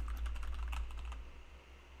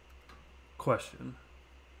question.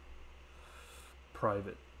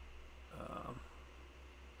 Private.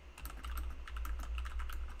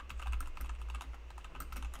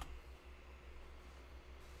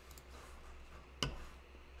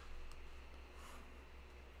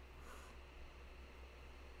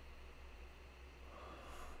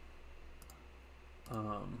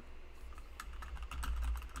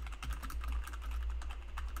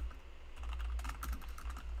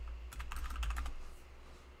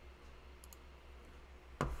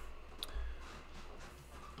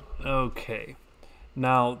 Okay,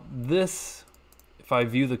 now this, if I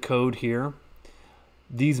view the code here,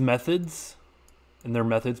 these methods, and they're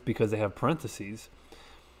methods because they have parentheses,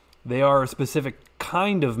 they are a specific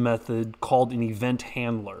kind of method called an event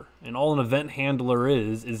handler. And all an event handler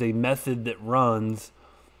is a method that runs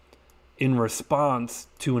in response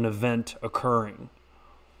to an event occurring.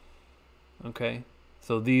 Okay,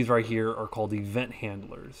 so these right here are called event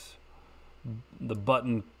handlers. The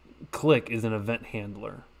button click is an event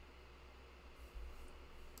handler.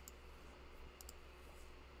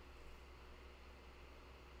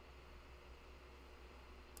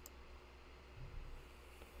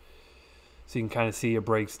 So you can kind of see it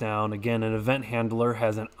breaks down. Again, an event handler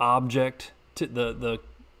has an object. The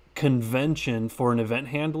convention for an event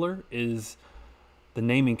handler is, the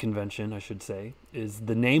naming convention, I should say, is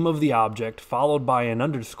the name of the object followed by an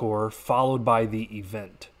underscore followed by the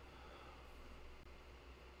event.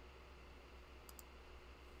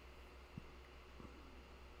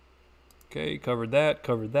 Okay, covered that,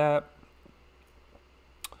 covered that.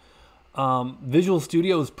 Visual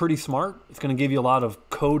Studio is pretty smart. It's going to give you a lot of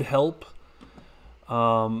code help.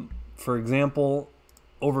 For example,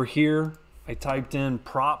 over here, I typed in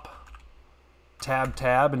prop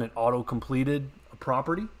tab and it auto-completed a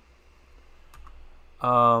property.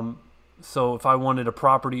 So if I wanted a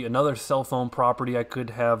property, another cell phone property, I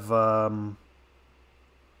could have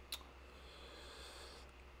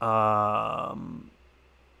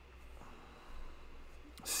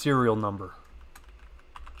serial number.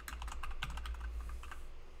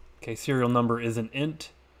 Okay, serial number is an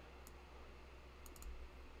int.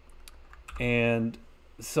 And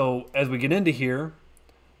so as we get into here,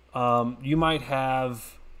 you might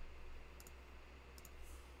have,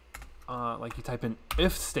 like you type in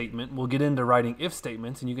if statement. We'll get into writing if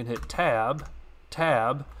statements, and you can hit tab,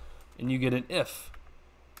 and you get an if.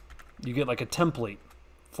 You get like a template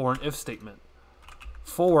for an if statement.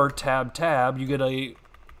 For tab, you get a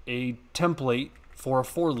template for a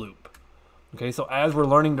for loop. Okay, so as we're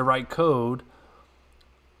learning to write code,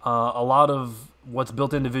 a lot of what's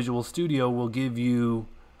built into Visual Studio will give you,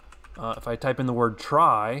 if I type in the word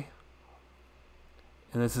try,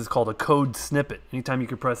 and this is called a code snippet. Anytime you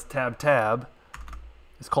can press tab,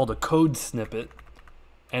 it's called a code snippet,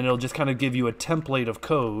 and it'll just kind of give you a template of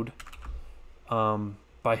code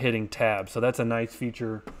by hitting tab. So that's a nice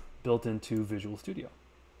feature built into Visual Studio.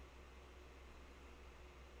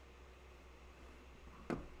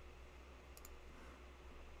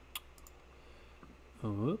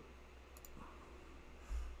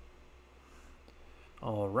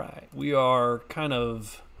 All right, we are kind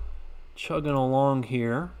of chugging along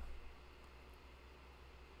here.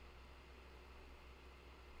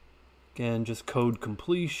 Again, just code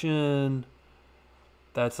completion.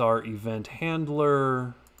 That's our event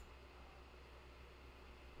handler.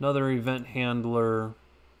 Another event handler.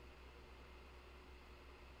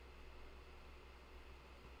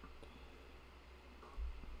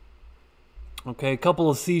 Okay, a couple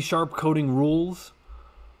of C# coding rules.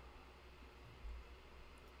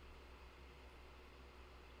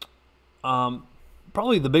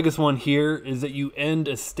 Probably the biggest one here is that you end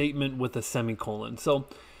a statement with a semicolon. So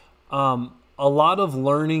a lot of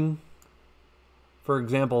learning, for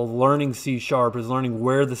example, learning C# is learning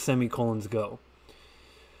where the semicolons go.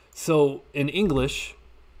 So in English,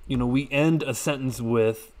 we end a sentence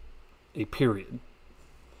with a period.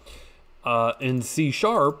 In C#,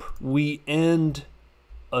 we end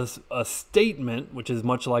a statement, which is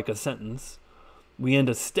much like a sentence. We end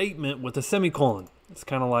a statement with a semicolon. It's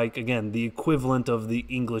kind of like, again, the equivalent of the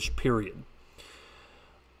English period.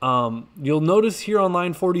 You'll notice here on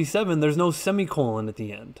line 47, there's no semicolon at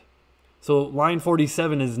the end. So line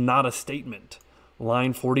 47 is not a statement.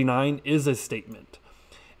 Line 49 is a statement.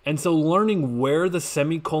 And so learning where the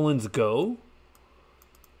semicolons go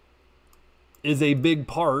is a big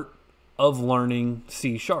part of learning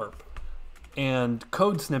C#. And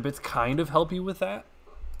code snippets kind of help you with that,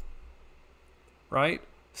 right?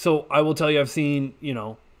 So I will tell you, I've seen,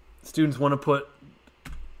 students want to put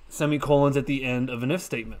semicolons at the end of an if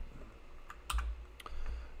statement.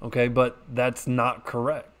 Okay, but that's not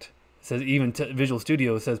correct. It says even Visual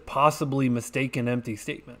Studio says possibly mistaken empty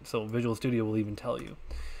statement. So Visual Studio will even tell you.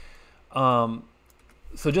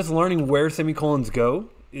 So just learning where semicolons go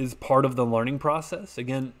is part of the learning process.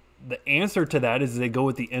 Again, the answer to that is they go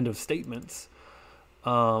at the end of statements.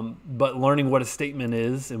 But learning what a statement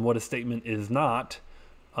is and what a statement is not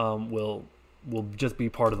will just be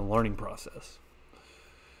part of the learning process.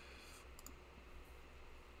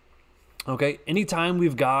 Okay, anytime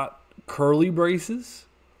we've got curly braces,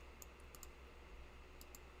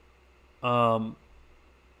 you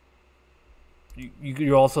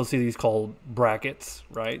also see these called brackets,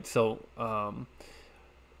 right? So on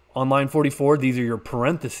line 44, these are your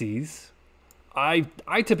parentheses. I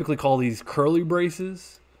typically call these curly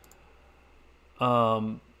braces.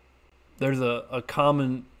 There's a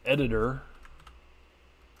common editor.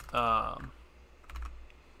 No,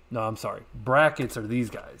 I'm sorry. Brackets are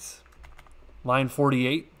these guys. Line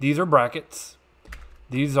 48, these are brackets.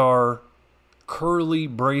 These are curly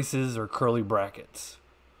braces or curly brackets.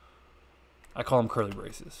 I call them curly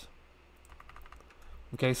braces.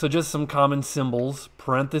 Okay, so just some common symbols: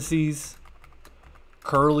 parentheses,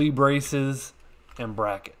 curly braces, and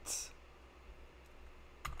brackets.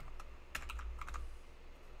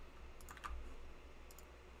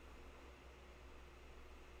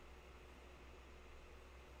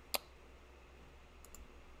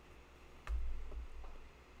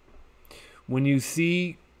 When you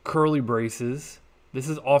see curly braces, this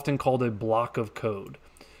is often called a block of code.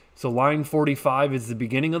 So line 45 is the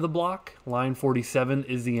beginning of the block. Line 47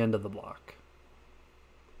 is the end of the block.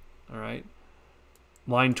 All right.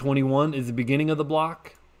 Line 21 is the beginning of the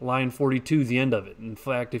block. Line 42 is the end of it. In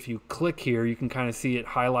fact, if you click here, you can kind of see it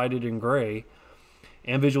highlighted in gray.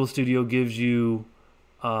 And Visual Studio gives you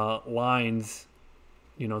lines,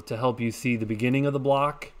 to help you see the beginning of the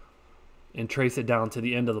block and trace it down to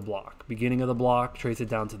the end of the block. Beginning of the block, trace it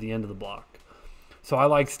down to the end of the block. So I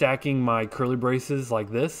like stacking my curly braces like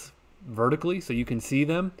this. vertically so you can see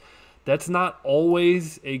them. That's not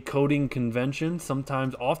always a coding convention.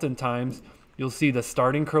 Sometimes, oftentimes, you'll see the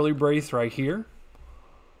starting curly brace right here.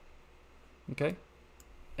 Okay.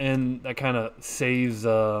 And that kind of saves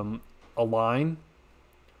a line.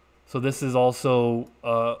 So this is also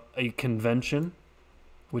a convention,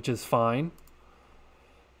 which is fine.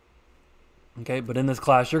 Okay, but in this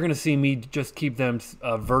class, you're going to see me just keep them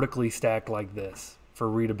vertically stacked like this for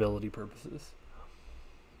readability purposes.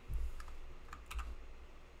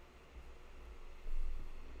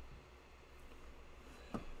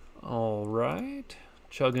 All right,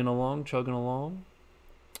 chugging along, chugging along.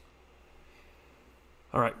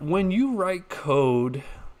 All right, when you write code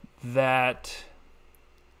that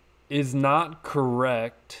is not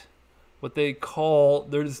correct, what they call,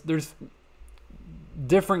 there's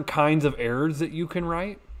different kinds of errors that you can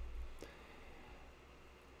write.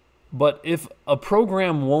 But if a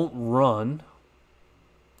program won't run,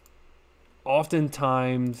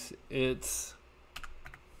 oftentimes it's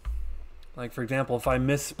like, for example, if I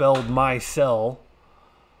misspelled my cell,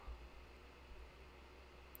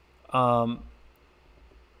 it'll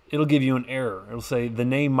give you an error. It'll say the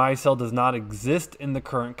name my cell does not exist in the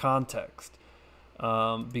current context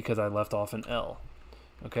because I left off an L.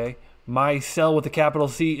 Okay, my cell with a capital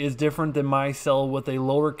C is different than my cell with a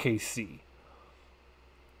lowercase c.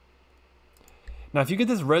 Now, if you get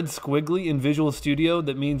this red squiggly in Visual Studio,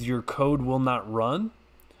 that means your code will not run.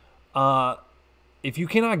 If you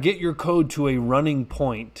cannot get your code to a running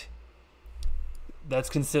point, that's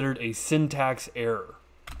considered a syntax error.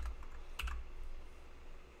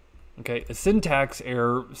 Okay, a syntax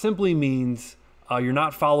error simply means you're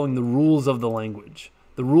not following the rules of the language.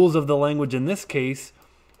 The rules of the language in this case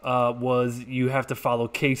was you have to follow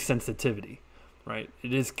case sensitivity, right?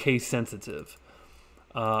 It is case sensitive.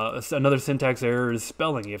 Another syntax error is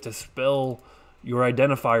spelling. You have to spell your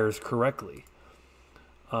identifiers correctly.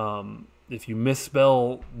 If you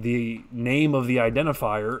misspell the name of the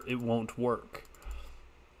identifier, it won't work.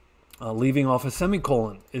 Leaving off a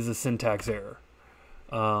semicolon is a syntax error.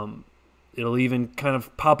 It'll even kind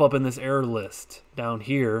of pop up in this error list down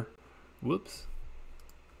here. Whoops.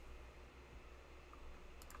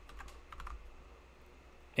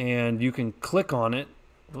 And you can click on it.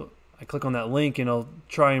 I click on that link and it'll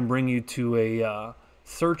try and bring you to a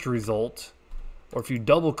search result. Or if you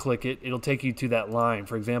double click it, it'll take you to that line.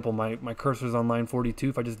 For example, my cursor's on line 42.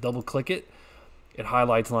 If I just double click it, it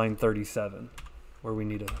highlights line 37 where we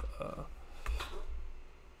need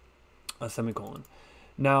a semicolon.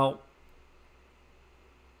 Now,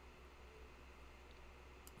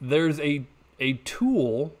 there's a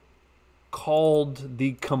tool called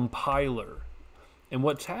the compiler. And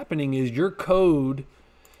what's happening is your code,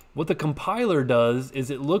 what the compiler does is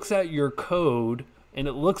it looks at your code and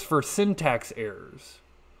it looks for syntax errors.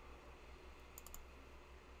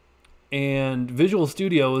 And Visual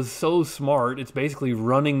Studio is so smart, it's basically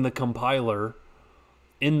running the compiler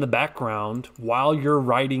in the background while you're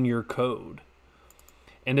writing your code.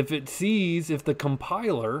 And if it sees, if the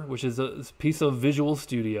compiler, which is a piece of Visual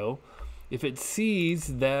Studio, if it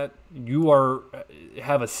sees that you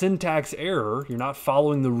have a syntax error, you're not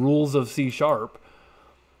following the rules of C#,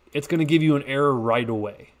 it's going to give you an error right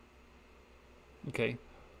away. Okay,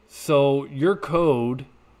 so your code,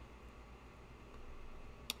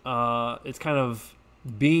 it's kind of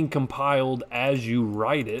being compiled as you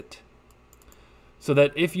write it, so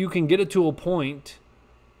that if you can get it to a point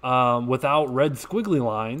without red squiggly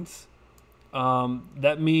lines,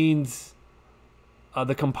 that means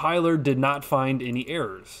the compiler did not find any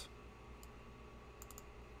errors,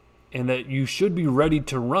 and that you should be ready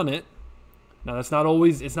to run it. Now, it's not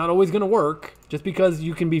always going to work. Just because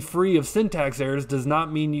you can be free of syntax errors does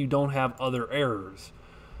not mean you don't have other errors.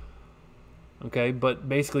 Okay, but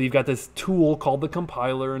basically you've got this tool called the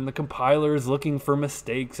compiler, and the compiler is looking for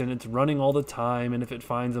mistakes, and it's running all the time, and if it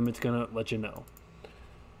finds them, it's going to let you know.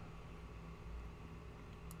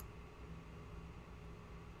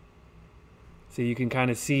 So you can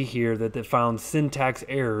kind of see here that it found syntax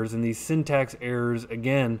errors, and these syntax errors,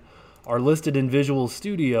 again, are listed in Visual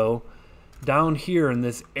Studio down here in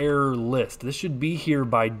this error list. This should be here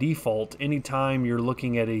by default anytime you're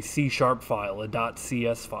looking at a C# file, a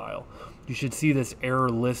 .cs file. You should see this error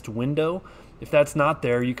list window. If that's not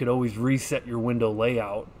there, you could always reset your window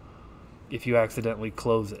layout if you accidentally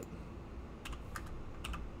close it.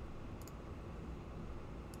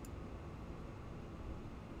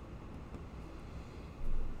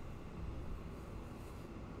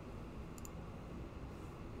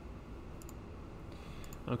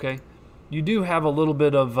 Okay, you do have a little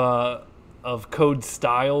bit of of code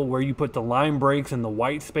style, where you put the line breaks and the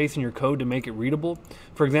white space in your code to make it readable.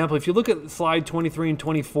 For example, if you look at slide 23 and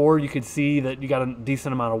 24, you could see that you got a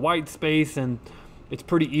decent amount of white space and it's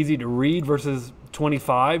pretty easy to read, versus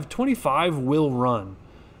 25. 25 will run.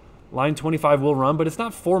 Line 25 will run, but it's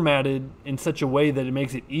not formatted in such a way that it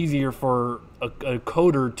makes it easier for a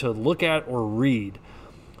coder to look at or read.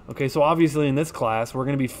 Okay, so obviously in this class, we're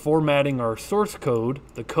going to be formatting our source code,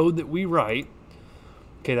 the code that we write.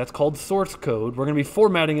 Okay, that's called source code. We're going to be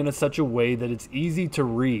formatting it in such a way that it's easy to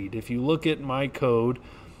read. If you look at my code,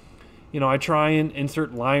 I try and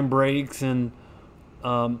insert line breaks and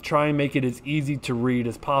try and make it as easy to read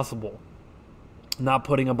as possible. Not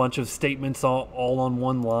putting a bunch of statements all on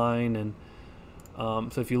one line. And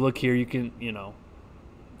so if you look here, you can,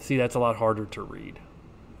 see that's a lot harder to read.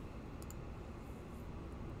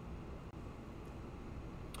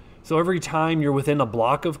 So every time you're within a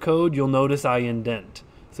block of code, you'll notice I indent.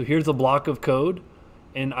 So here's a block of code,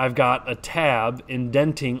 and I've got a tab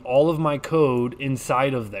indenting all of my code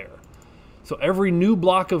inside of there. So every new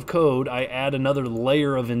block of code, I add another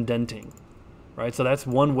layer of indenting, right? So that's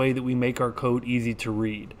one way that we make our code easy to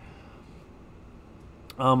read.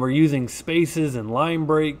 We're using spaces and line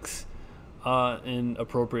breaks in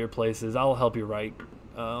appropriate places. I'll help you write.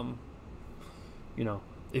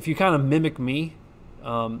 If you kind of mimic me,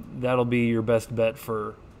 that'll be your best bet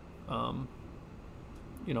for,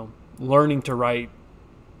 learning to write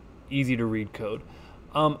easy to read code.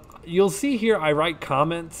 You'll see here I write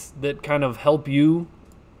comments that kind of help you.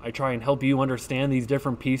 I try and help you understand these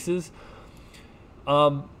different pieces.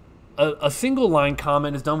 A single line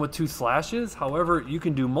comment is done with 2 slashes. However, you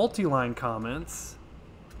can do multi-line comments.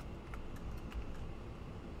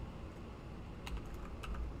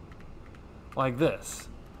 Like this.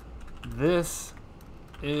 This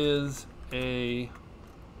is a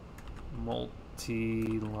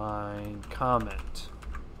multi-line comment.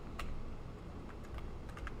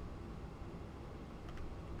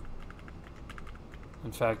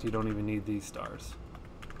 In fact, you don't even need these stars.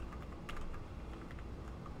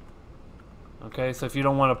 Okay, so if you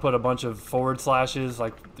don't want to put a bunch of forward slashes,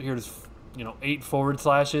 like here's 8 forward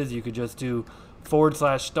slashes, you could just do /*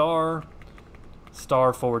 */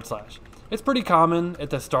 It's pretty common at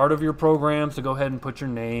the start of your program, so go ahead and put your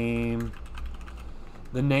name,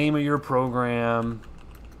 the name of your program,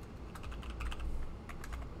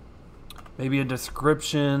 maybe a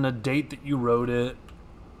description, a date that you wrote it,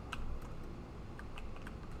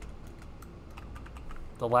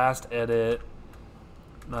 the last edit,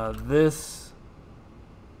 this.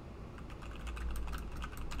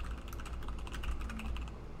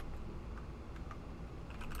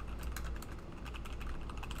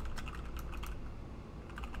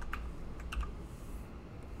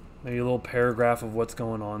 Maybe a little paragraph of what's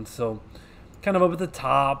going on. So kind of up at the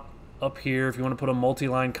top, up here, if you want to put a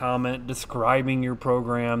multi-line comment describing your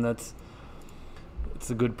program, it's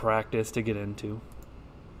a good practice to get into.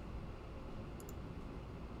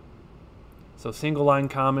 So single line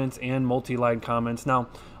comments and multi-line comments. Now,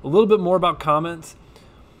 a little bit more about comments.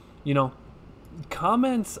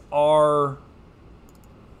 Comments are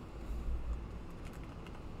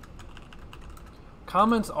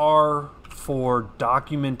for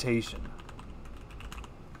documentation.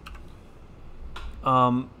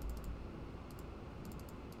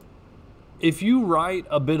 If you write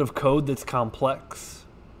a bit of code that's complex,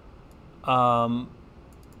 and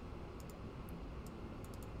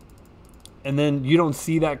then you don't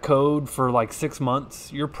see that code for like 6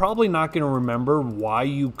 months, you're probably not going to remember why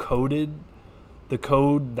you coded the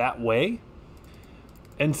code that way.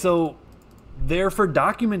 And so they're for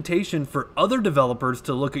documentation for other developers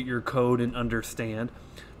to look at your code and understand.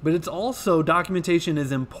 But it's also, documentation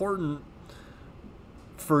is important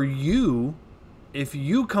for you. If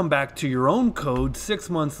you come back to your own code 6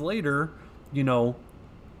 months later,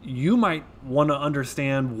 you might want to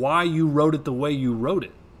understand why you wrote it the way you wrote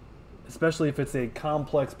it, especially if it's a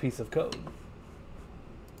complex piece of code.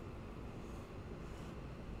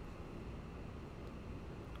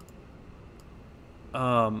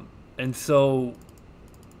 And so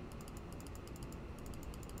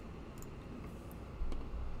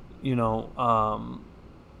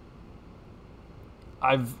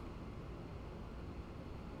I've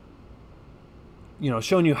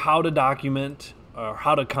shown you how to document or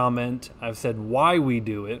how to comment. I've said why we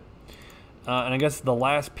do it. And I guess the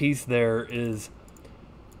last piece there is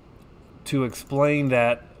to explain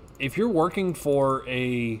that if you're working for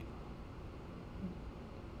a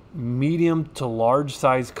medium to large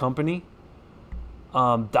size company,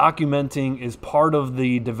 documenting is part of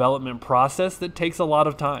the development process that takes a lot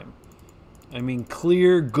of time. I mean,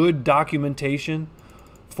 clear, good documentation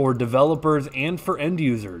for developers and for end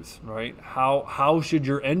users, right? How should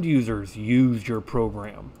your end users use your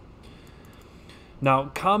program? Now,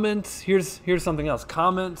 comments, here's something else.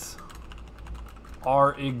 Comments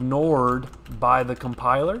are ignored by the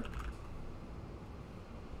compiler.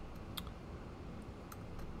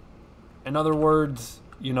 In other words,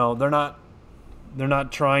 you know, they're not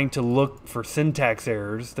trying to look for syntax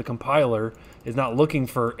errors. The compiler is not looking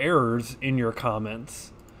for errors in your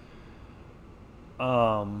comments.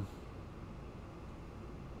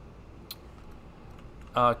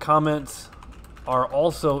 Comments are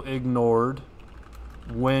also ignored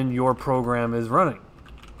when your program is running.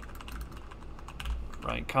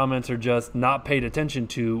 Right? Comments are just not paid attention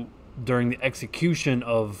to during the execution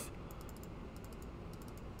of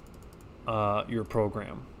your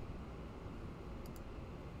program.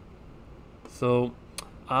 So,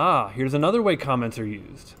 here's another way comments are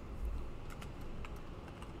used.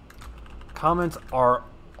 Comments are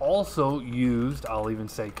also used, I'll even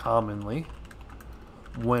say commonly,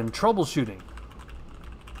 when troubleshooting.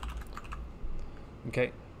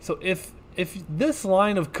 Okay, so if this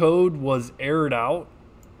line of code was errored out,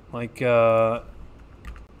 like if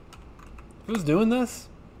it was doing this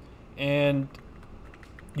and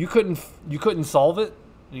you couldn't solve it,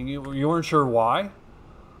 you weren't sure why,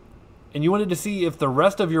 and you wanted to see if the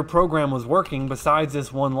rest of your program was working besides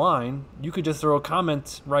this one line, you could just throw a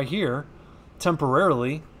comment right here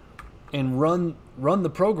temporarily and run the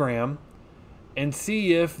program and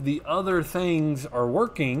see if the other things are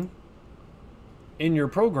working in your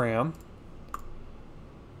program.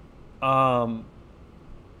 And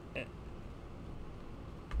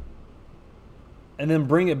then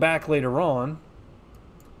bring it back later on.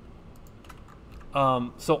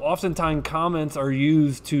 So oftentimes comments are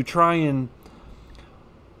used to try and,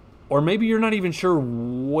 or maybe you're not even sure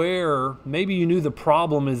where, maybe you knew the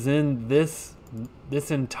problem is in this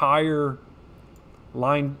entire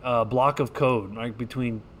line block of code, right,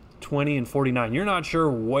 between 20 and 49. You're not sure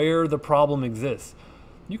where the problem exists.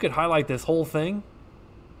 You could highlight this whole thing,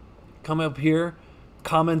 come up here,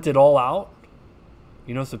 comment it all out.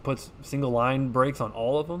 You know, so it puts single line breaks on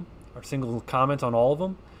all of them, or single comments on all of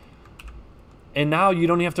them. And now you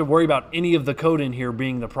don't have to worry about any of the code in here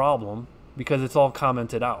being the problem because it's all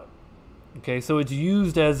commented out. Okay, so it's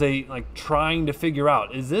used as a, like, trying to figure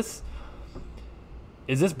out, is this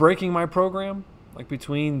breaking my program? Like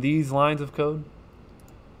between these lines of code?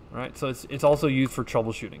 Right, so it's also used for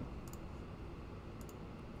troubleshooting.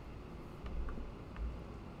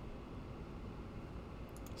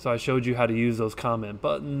 So I showed you how to use those comment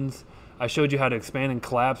buttons. I showed you how to expand and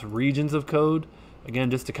collapse regions of code.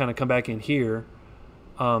 Again, just to kind of come back in here,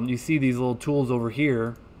 you see these little tools over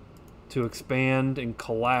here to expand and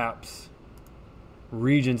collapse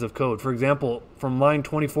regions of code. For example, from line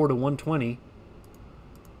 24 to 120,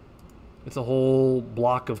 it's a whole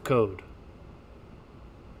block of code,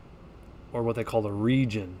 or what they call a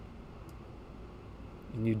region.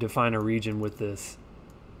 And you define a region with this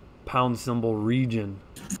pound symbol region.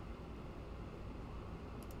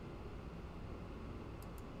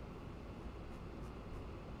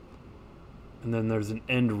 And then there's an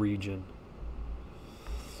end region.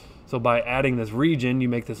 So by adding this region, you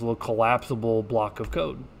make this little collapsible block of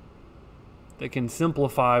code that can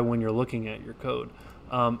simplify when you're looking at your code.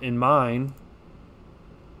 In mine,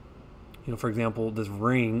 you know, for example, this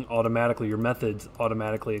ring automatically, your methods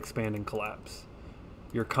automatically expand and collapse.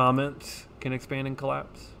 Your comments can expand and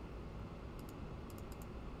collapse.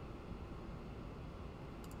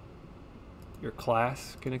 Your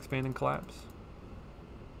class can expand and collapse.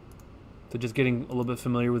 So just getting a little bit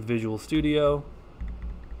familiar with Visual Studio.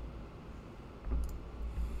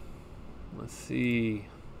 Let's see.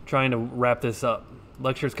 Trying to wrap this up.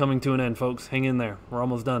 Lecture's coming to an end, folks. Hang in there. We're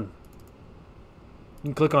almost done. You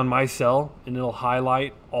can click on My Cell, and it'll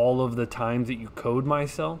highlight all of the times that you code My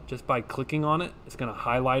Cell. Just by clicking on it, it's going to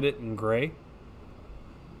highlight it in gray.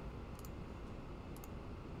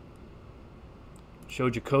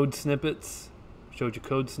 Showed you code snippets. Showed you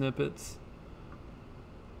code snippets.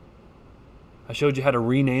 I showed you how to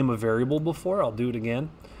rename a variable before. I'll do it again.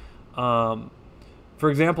 For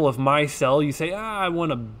example, if My Cell, you say, I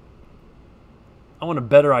want a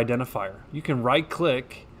better identifier. You can right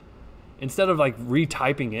click, instead of like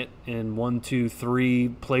retyping it in 1, 2, 3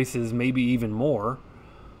 places, maybe even more,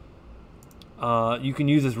 you can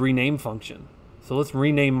use this rename function. So let's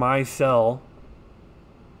rename My Cell.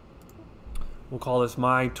 We'll call this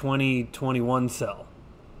My 2021 cell.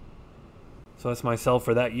 So that's my cell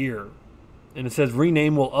for that year. And it says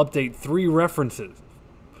rename will update 3 references.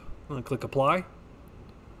 I'm going to click apply.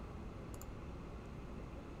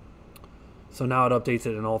 So now it updates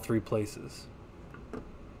it in all 3 places.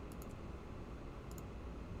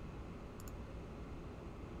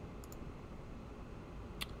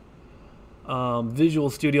 Visual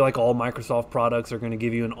Studio, like all Microsoft products, are going to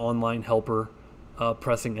give you an online helper.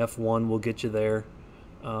 Pressing F1 will get you there.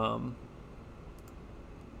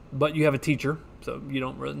 But you have a teacher, so you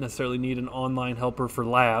don't necessarily need an online helper for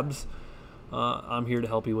labs. I'm here to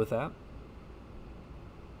help you with that.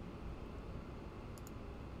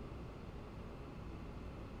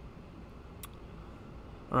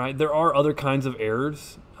 All right, there are other kinds of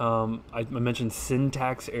errors. I mentioned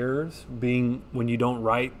syntax errors, being when you don't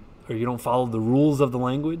write or you don't follow the rules of the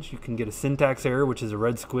language. You can get a syntax error, which is a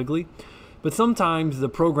red squiggly. But sometimes the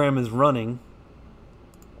program is running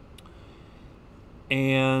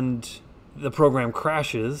and the program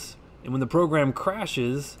crashes. And when the program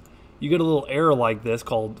crashes, you get a little error like this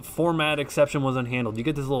called format exception was unhandled. You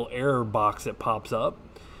get this little error box that pops up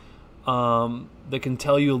that can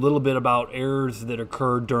tell you a little bit about errors that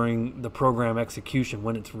occur during the program execution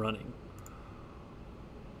when it's running.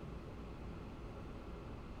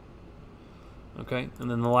 Okay, and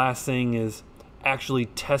then the last thing is actually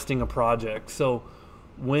testing a project. So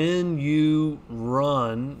when you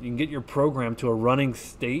run, you can get your program to a running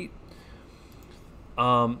state.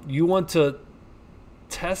 You want to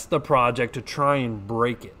test the project to try and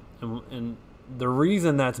break it. And the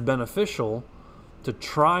reason that's beneficial to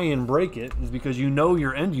try and break it is because you know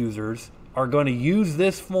your end users are going to use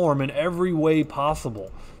this form in every way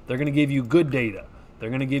possible. They're going to give you good data. They're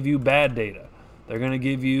going to give you bad data. They're going to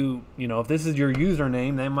give you, if this is your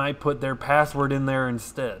username, they might put their password in there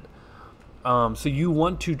instead. So you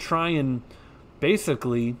want to try and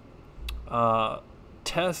basically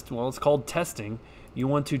test, well, it's called testing. You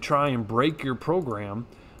want to try and break your program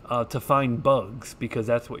to find bugs, because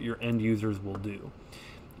that's what your end users will do.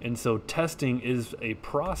 And so testing is a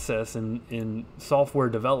process in software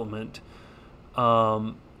development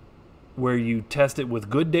where you test it with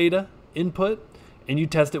good data input and you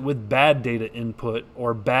test it with bad data input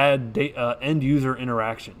or bad end user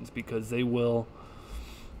interactions, because they will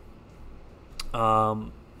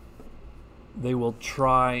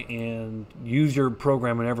try and use your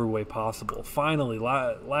program in every way possible. Finally,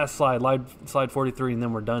 last slide 43, and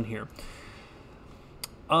then we're done here.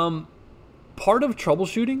 Part of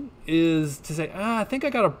troubleshooting is to say, I think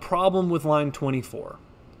I got a problem with line 24.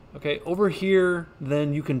 Okay, over here,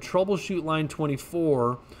 then you can troubleshoot line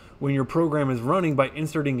 24 when your program is running by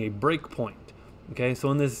inserting a breakpoint. Okay,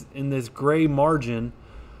 so in this gray margin,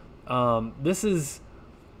 this is,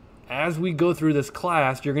 as we go through this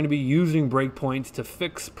class, you're going to be using breakpoints to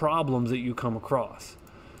fix problems that you come across.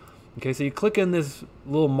 Okay, so you click in this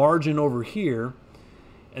little margin over here,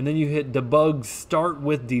 and then you hit debug start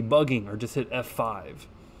with debugging, or just hit F5.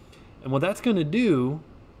 And what that's going to do,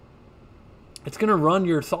 it's going to run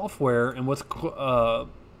your software in what's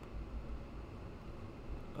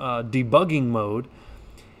debugging mode.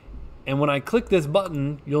 And when I click this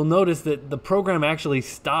button, you'll notice that the program actually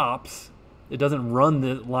stops. It doesn't run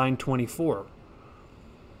the line 24.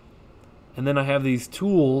 And then I have these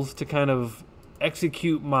tools to kind of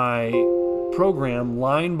execute my program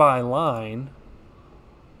line by line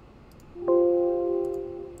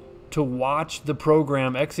to watch the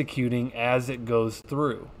program executing as it goes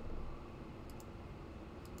through.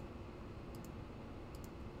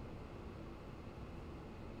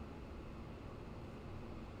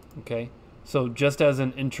 Okay, so just as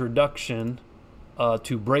an introduction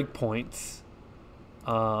to breakpoints,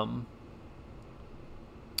 we'll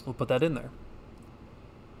put that in there.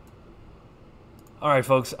 All right,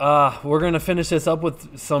 folks, we're going to finish this up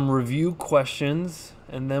with some review questions,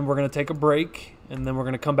 and then we're going to take a break, and then we're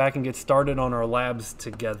going to come back and get started on our labs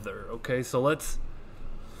together. Okay, so let's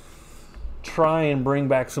try and bring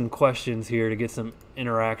back some questions here to get some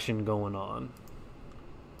interaction going on.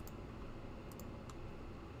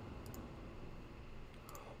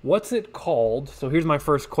 What's it called? So here's my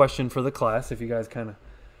first question for the class, if you guys kind of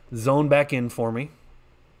zone back in for me.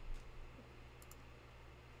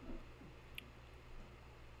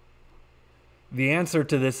 The answer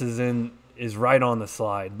to this is right on the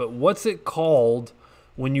slide. But what's it called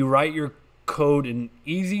when you write your code in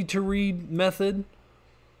easy to read method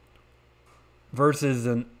versus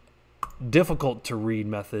an difficult to read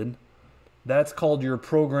method? That's called your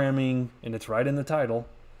programming, and it's right in the title.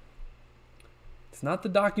 It's not the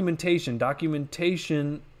documentation.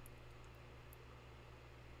 Documentation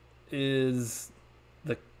is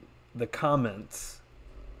the comments.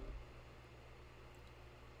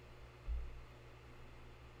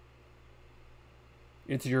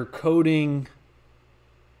 It's your coding.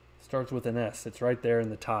 Starts with an S. It's right there in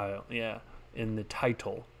the tile. Yeah, in the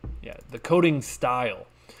title. Yeah, the coding style.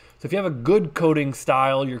 So if you have a good coding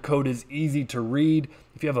style, your code is easy to read.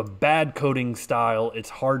 If you have a bad coding style, it's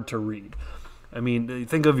hard to read. I mean,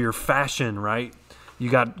 think of your fashion, right? You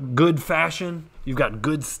got good fashion, you've got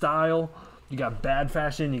good style, you got bad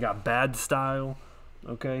fashion, you got bad style,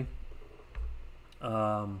 okay?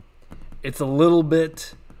 It's a little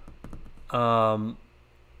bit, it's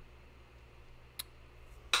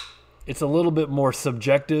a little bit more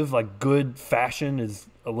subjective. Like good fashion is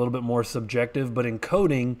a little bit more subjective, but in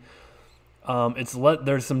coding,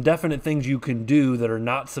 there's some definite things you can do that are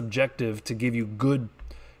not subjective to give you good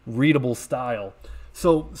readable style.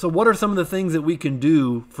 So what are some of the things that we can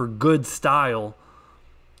do for good style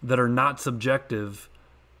that are not subjective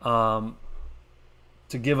to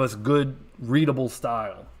give us good readable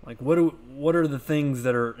style? Like what are the things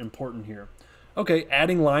that are important here? Okay,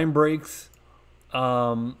 adding line breaks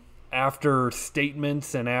after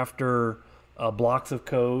statements and after blocks of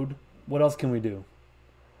code. What else can we do?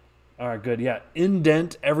 All right, good. Yeah,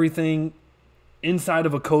 indent everything inside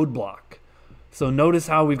of a code block. So notice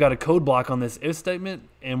how we've got a code block on this if statement,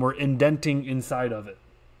 and we're indenting inside of it.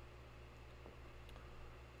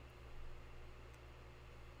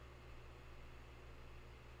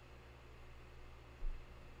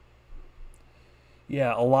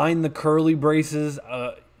 Yeah, align the curly braces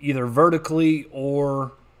either vertically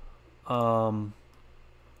or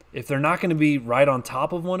if they're not going to be right on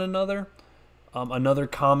top of one another, another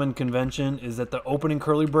common convention is that the opening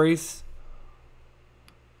curly brace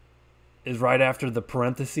is right after the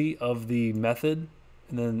parenthesis of the method,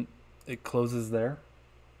 and then it closes there.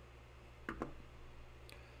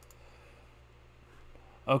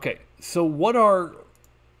 Okay, so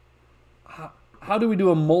how do we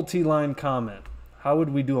do a multi-line comment? How would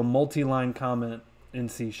we do a multi-line comment in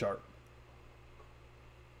C#?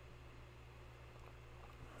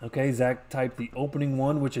 Okay, Zach typed the opening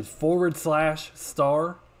one, which is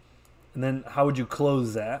 /**, and then how would you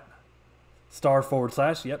close that?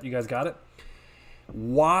 */*. Yep, you guys got it.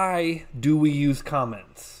 Why do we use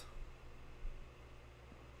comments?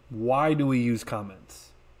 Why do we use comments?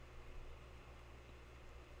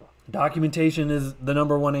 Documentation is the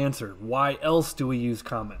number one answer. Why else do we use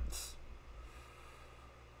comments?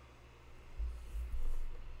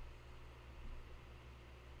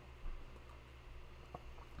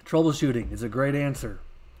 Troubleshooting is a great answer.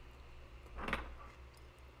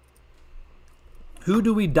 Who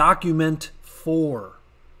do we document for?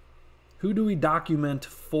 Who do we document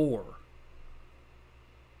for?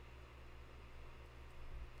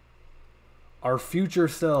 Our future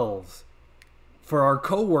selves. For our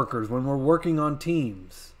coworkers when we're working on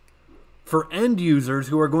teams. For end users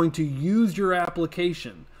who are going to use your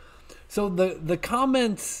application. So the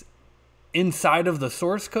comments inside of the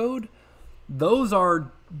source code, those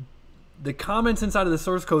are the comments inside of the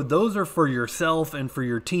source code, those are for yourself and for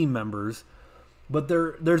your team members. But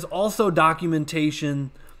there's also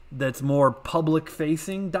documentation that's more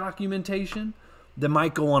public-facing documentation that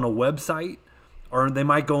might go on a website, or they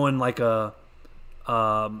might go in like a,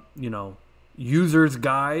 user's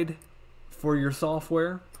guide for your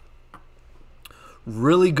software.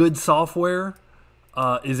 Really good software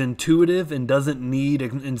is intuitive and doesn't need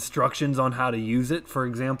instructions on how to use it. For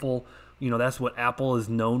example, that's what Apple is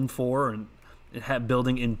known for, and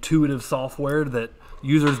building intuitive software that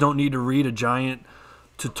users don't need to read a giant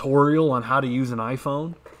tutorial on how to use an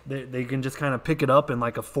iPhone. They can just kind of pick it up, and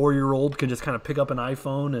like a 4-year-old can just kind of pick up an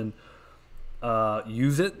iPhone and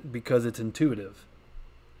use it because it's intuitive.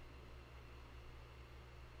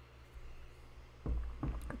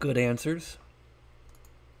 Good answers.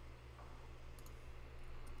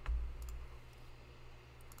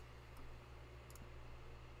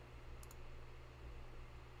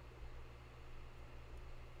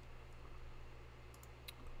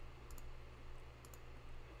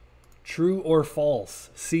 True or false?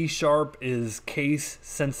 C# is case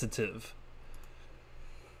sensitive.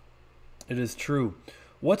 It is true.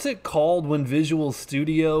 What's it called when Visual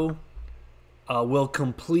Studio will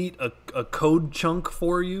complete a code chunk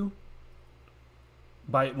for you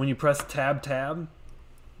when you press tab?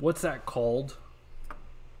 What's that called?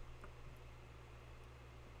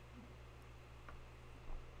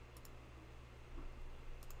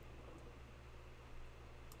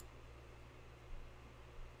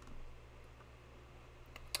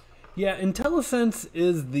 Yeah, IntelliSense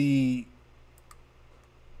is the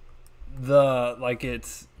like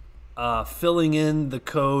it's filling in the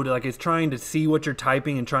code, like it's trying to see what you're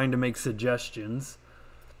typing and trying to make suggestions.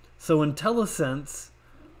 So IntelliSense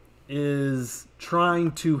is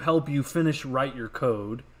trying to help you write your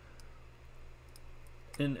code.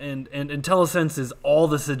 And IntelliSense is all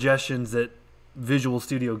the suggestions that Visual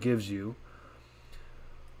Studio gives you.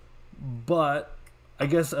 But I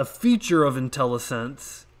guess a feature of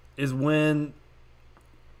IntelliSense is when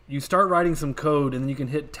you start writing some code and then you can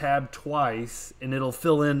hit tab twice and it'll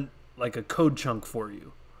fill in like a code chunk for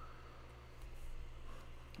you.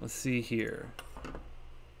 Let's see here.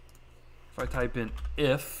 If I type in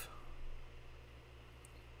if,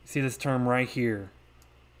 see this term right here.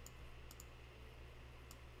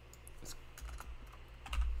 It's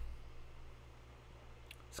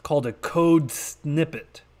called a code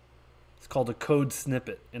snippet. It's called a code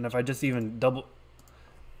snippet. And if I just even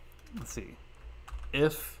let's see,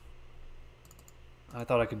 if, I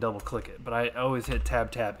thought I could double click it, but I always hit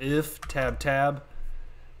tab, if, tab,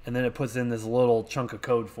 and then it puts in this little chunk of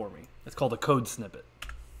code for me. It's called a code snippet.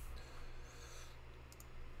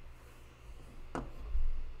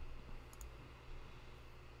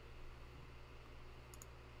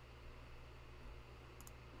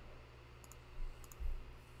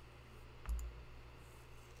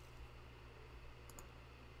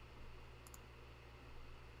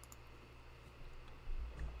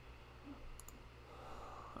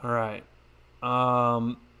 All right.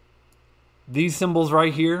 These symbols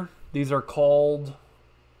right here, these are called,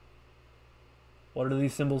 what are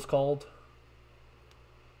these symbols called?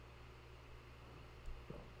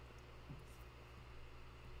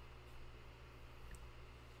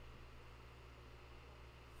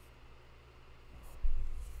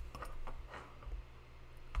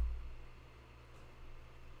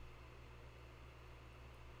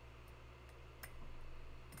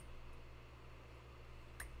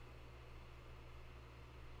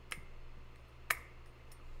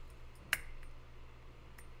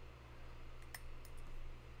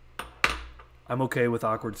 I'm okay with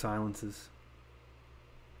awkward silences.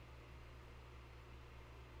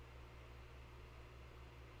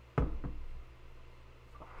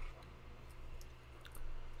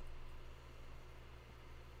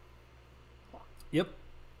 Yep.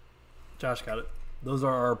 Josh got it. Those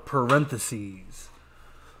are our parentheses.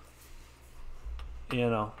 You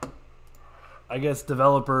know, I guess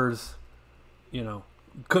developers, you know,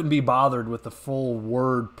 couldn't be bothered with the full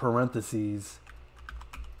word parentheses,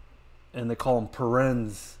 and they call them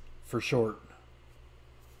parens for short,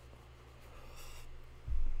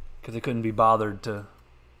 because they couldn't be bothered to.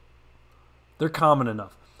 They're common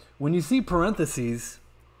enough. When you see parentheses,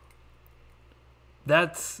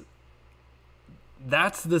 that's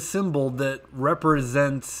the symbol that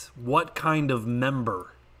represents what kind of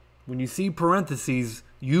member. When you see parentheses,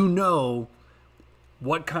 you know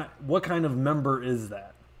what kind of member is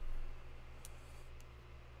that.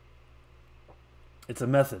 It's a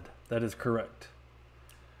method. That is correct.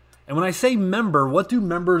 And when I say member, what do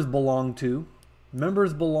members belong to?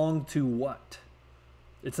 Members belong to what?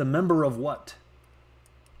 It's a member of what?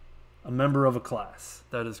 A member of a class.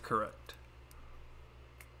 That is correct.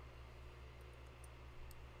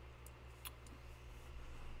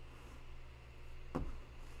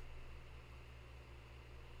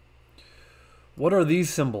 What are these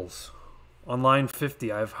symbols? On line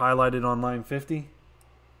 50. I've highlighted on line 50.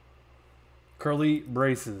 Curly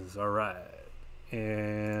braces. All right.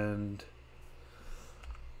 And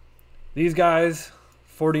these guys,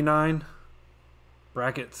 49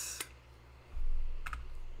 brackets.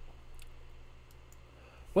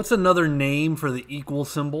 What's another name for the equal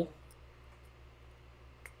symbol?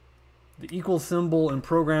 The equal symbol in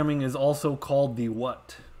programming is also called the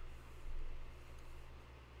what?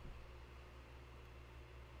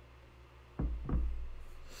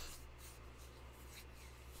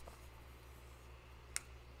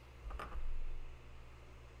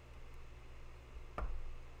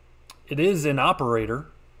 It is an operator.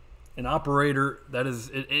 An operator, that is,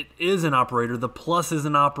 it is an operator. The plus is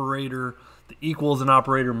an operator. The equal is an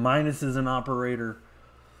operator. Minus is an operator.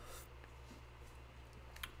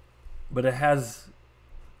 But it has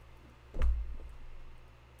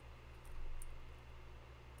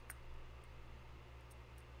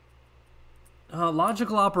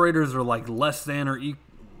logical operators are like less than or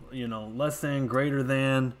less than, greater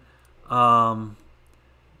than.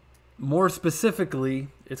 More specifically,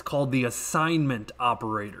 it's called the assignment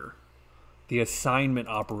operator. The assignment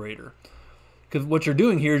operator. Because what you're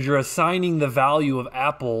doing here is you're assigning the value of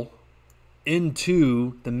Apple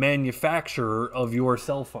into the manufacturer of your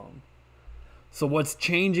cell phone. So what's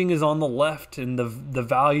changing is on the left, and the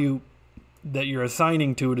value that you're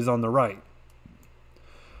assigning to it is on the right.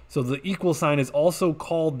 So the equal sign is also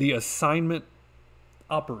called the assignment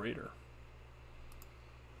operator.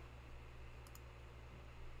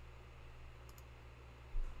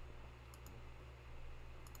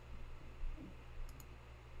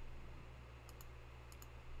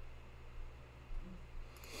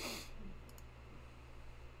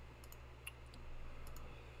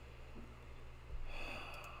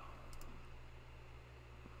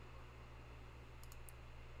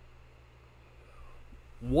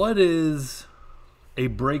 what is a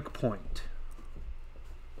breakpoint?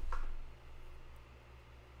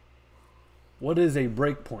 What is a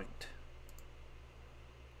breakpoint?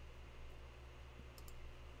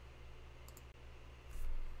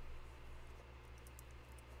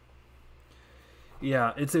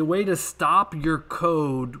 Yeah, it's a way to stop your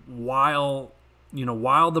code while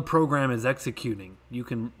the program is executing. You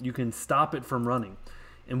can stop it from running.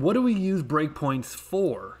 And what do we use breakpoints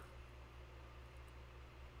for?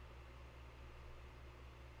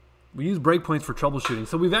 We use breakpoints for troubleshooting.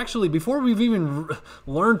 So we've actually, before we've even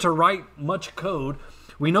learned to write much code,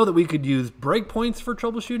 we know that we could use breakpoints for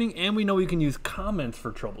troubleshooting, and we know we can use comments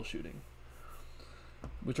for troubleshooting,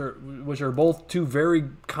 which are both two very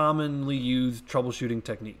commonly used troubleshooting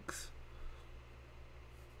techniques.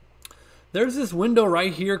 There's this window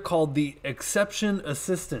right here called the exception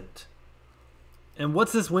assistant. And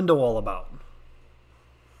what's this window all about?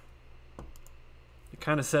 It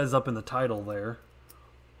kind of says up in the title there.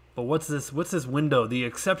 But what's this window, the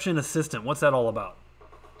exception assistant? What's that all about?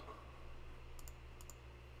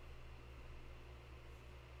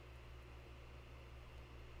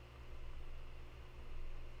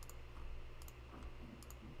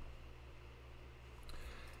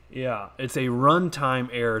 Yeah, it's a runtime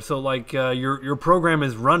error. So like your program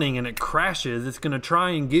is running and it crashes, it's going to try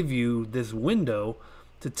and give you this window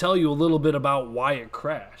to tell you a little bit about why it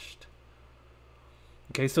crashed.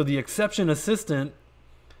 Okay, so the exception assistant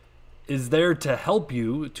is there to help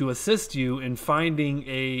you, to assist you in finding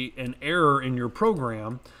an error in your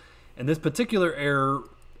program. And this particular error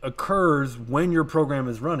occurs when your program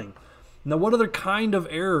is running. Now, what other kind of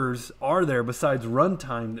errors are there besides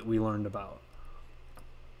runtime that we learned about?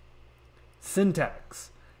 Syntax.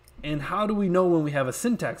 And how do we know when we have a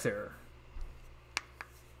syntax error?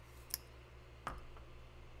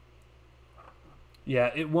 Yeah,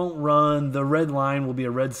 it won't run. The red line will be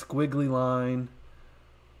a red squiggly line.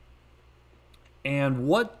 And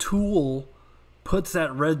what tool puts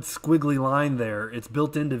that red squiggly line there? It's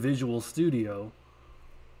built into Visual Studio.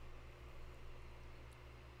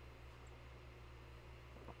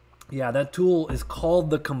 Yeah, that tool is called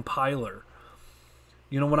the compiler.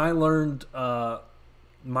 When I learned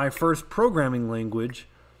my first programming language,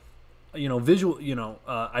 I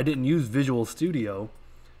didn't use Visual Studio.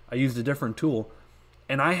 I used a different tool.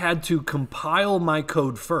 And I had to compile my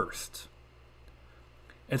code first.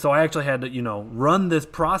 And so I actually had to, run this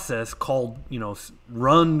process called,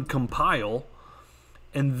 run compile.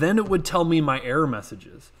 And then it would tell me my error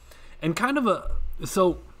messages. And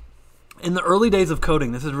so in the early days of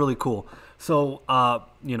coding, this is really cool. So,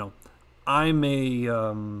 I'm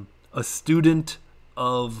a student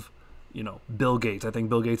of, Bill Gates. I think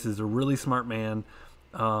Bill Gates is a really smart man.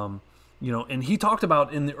 And he talked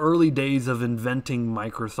about in the early days of inventing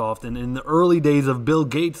Microsoft and in the early days of Bill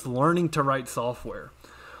Gates learning to write software.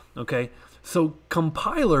 Okay, so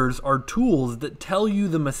compilers are tools that tell you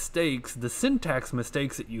the mistakes, the syntax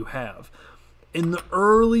mistakes that you have. In the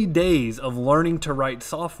early days of learning to write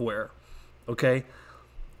software, okay,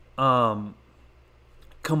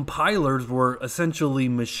 compilers were essentially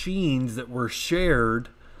machines that were shared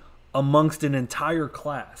amongst an entire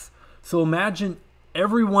class. So imagine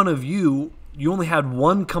every one of you only had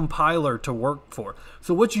one compiler to work for.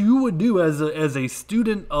 So what you would do as a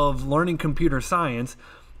student of learning computer science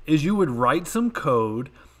is you would write some code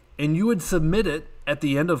and you would submit it at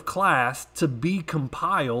the end of class to be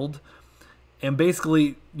compiled and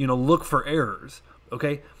basically, look for errors.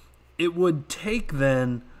 Okay? It would take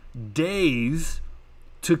then days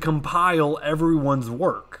to compile everyone's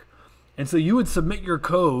work. And so you would submit your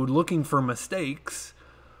code looking for mistakes,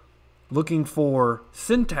 looking for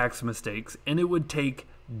syntax mistakes, and it would take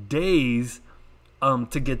days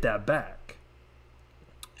to get that back.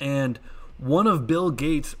 And one of Bill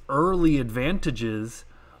Gates' early advantages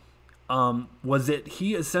was that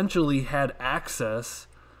he essentially had access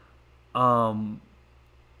to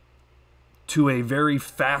a very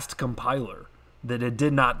fast compiler, that it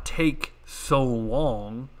did not take so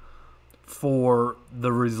long for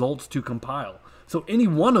the results to compile. So any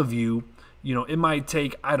one of you, it might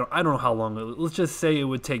take, I don't know how long. Let's just say it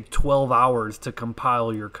would take 12 hours to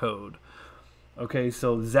compile your code. Okay,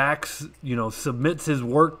 so Zach, submits his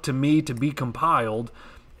work to me to be compiled,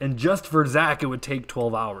 and just for Zach, it would take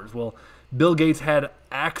 12 hours. Well, Bill Gates had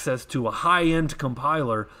access to a high-end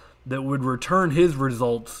compiler that would return his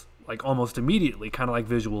results like almost immediately, kind of like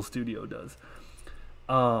Visual Studio does.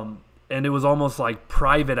 And it was almost like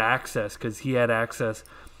private access because he had access.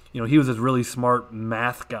 He was this really smart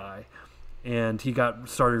math guy, and he got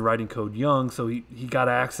started writing code young, so he got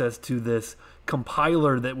access to this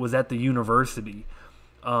compiler that was at the university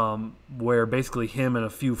where basically him and a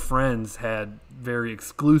few friends had very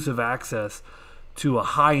exclusive access to a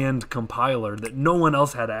high-end compiler that no one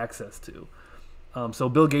else had access to. So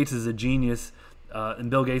Bill Gates is a genius, and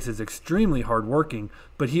Bill Gates is extremely hardworking,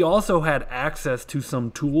 but he also had access to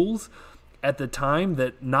some tools at the time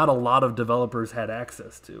that not a lot of developers had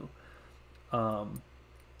access to,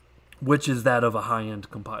 which is that of a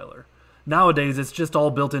high-end compiler. Nowadays, it's just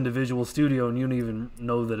all built into Visual Studio, and you don't even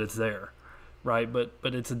know that it's there, right? But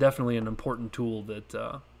it's definitely an important tool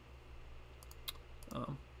that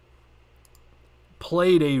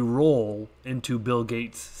played a role into Bill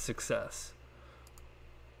Gates' success.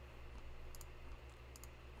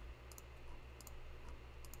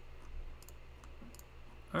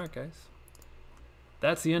 All right, guys.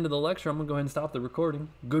 That's the end of the lecture. I'm going to go ahead and stop the recording.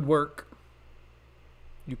 Good work.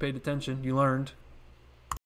 You paid attention. You learned.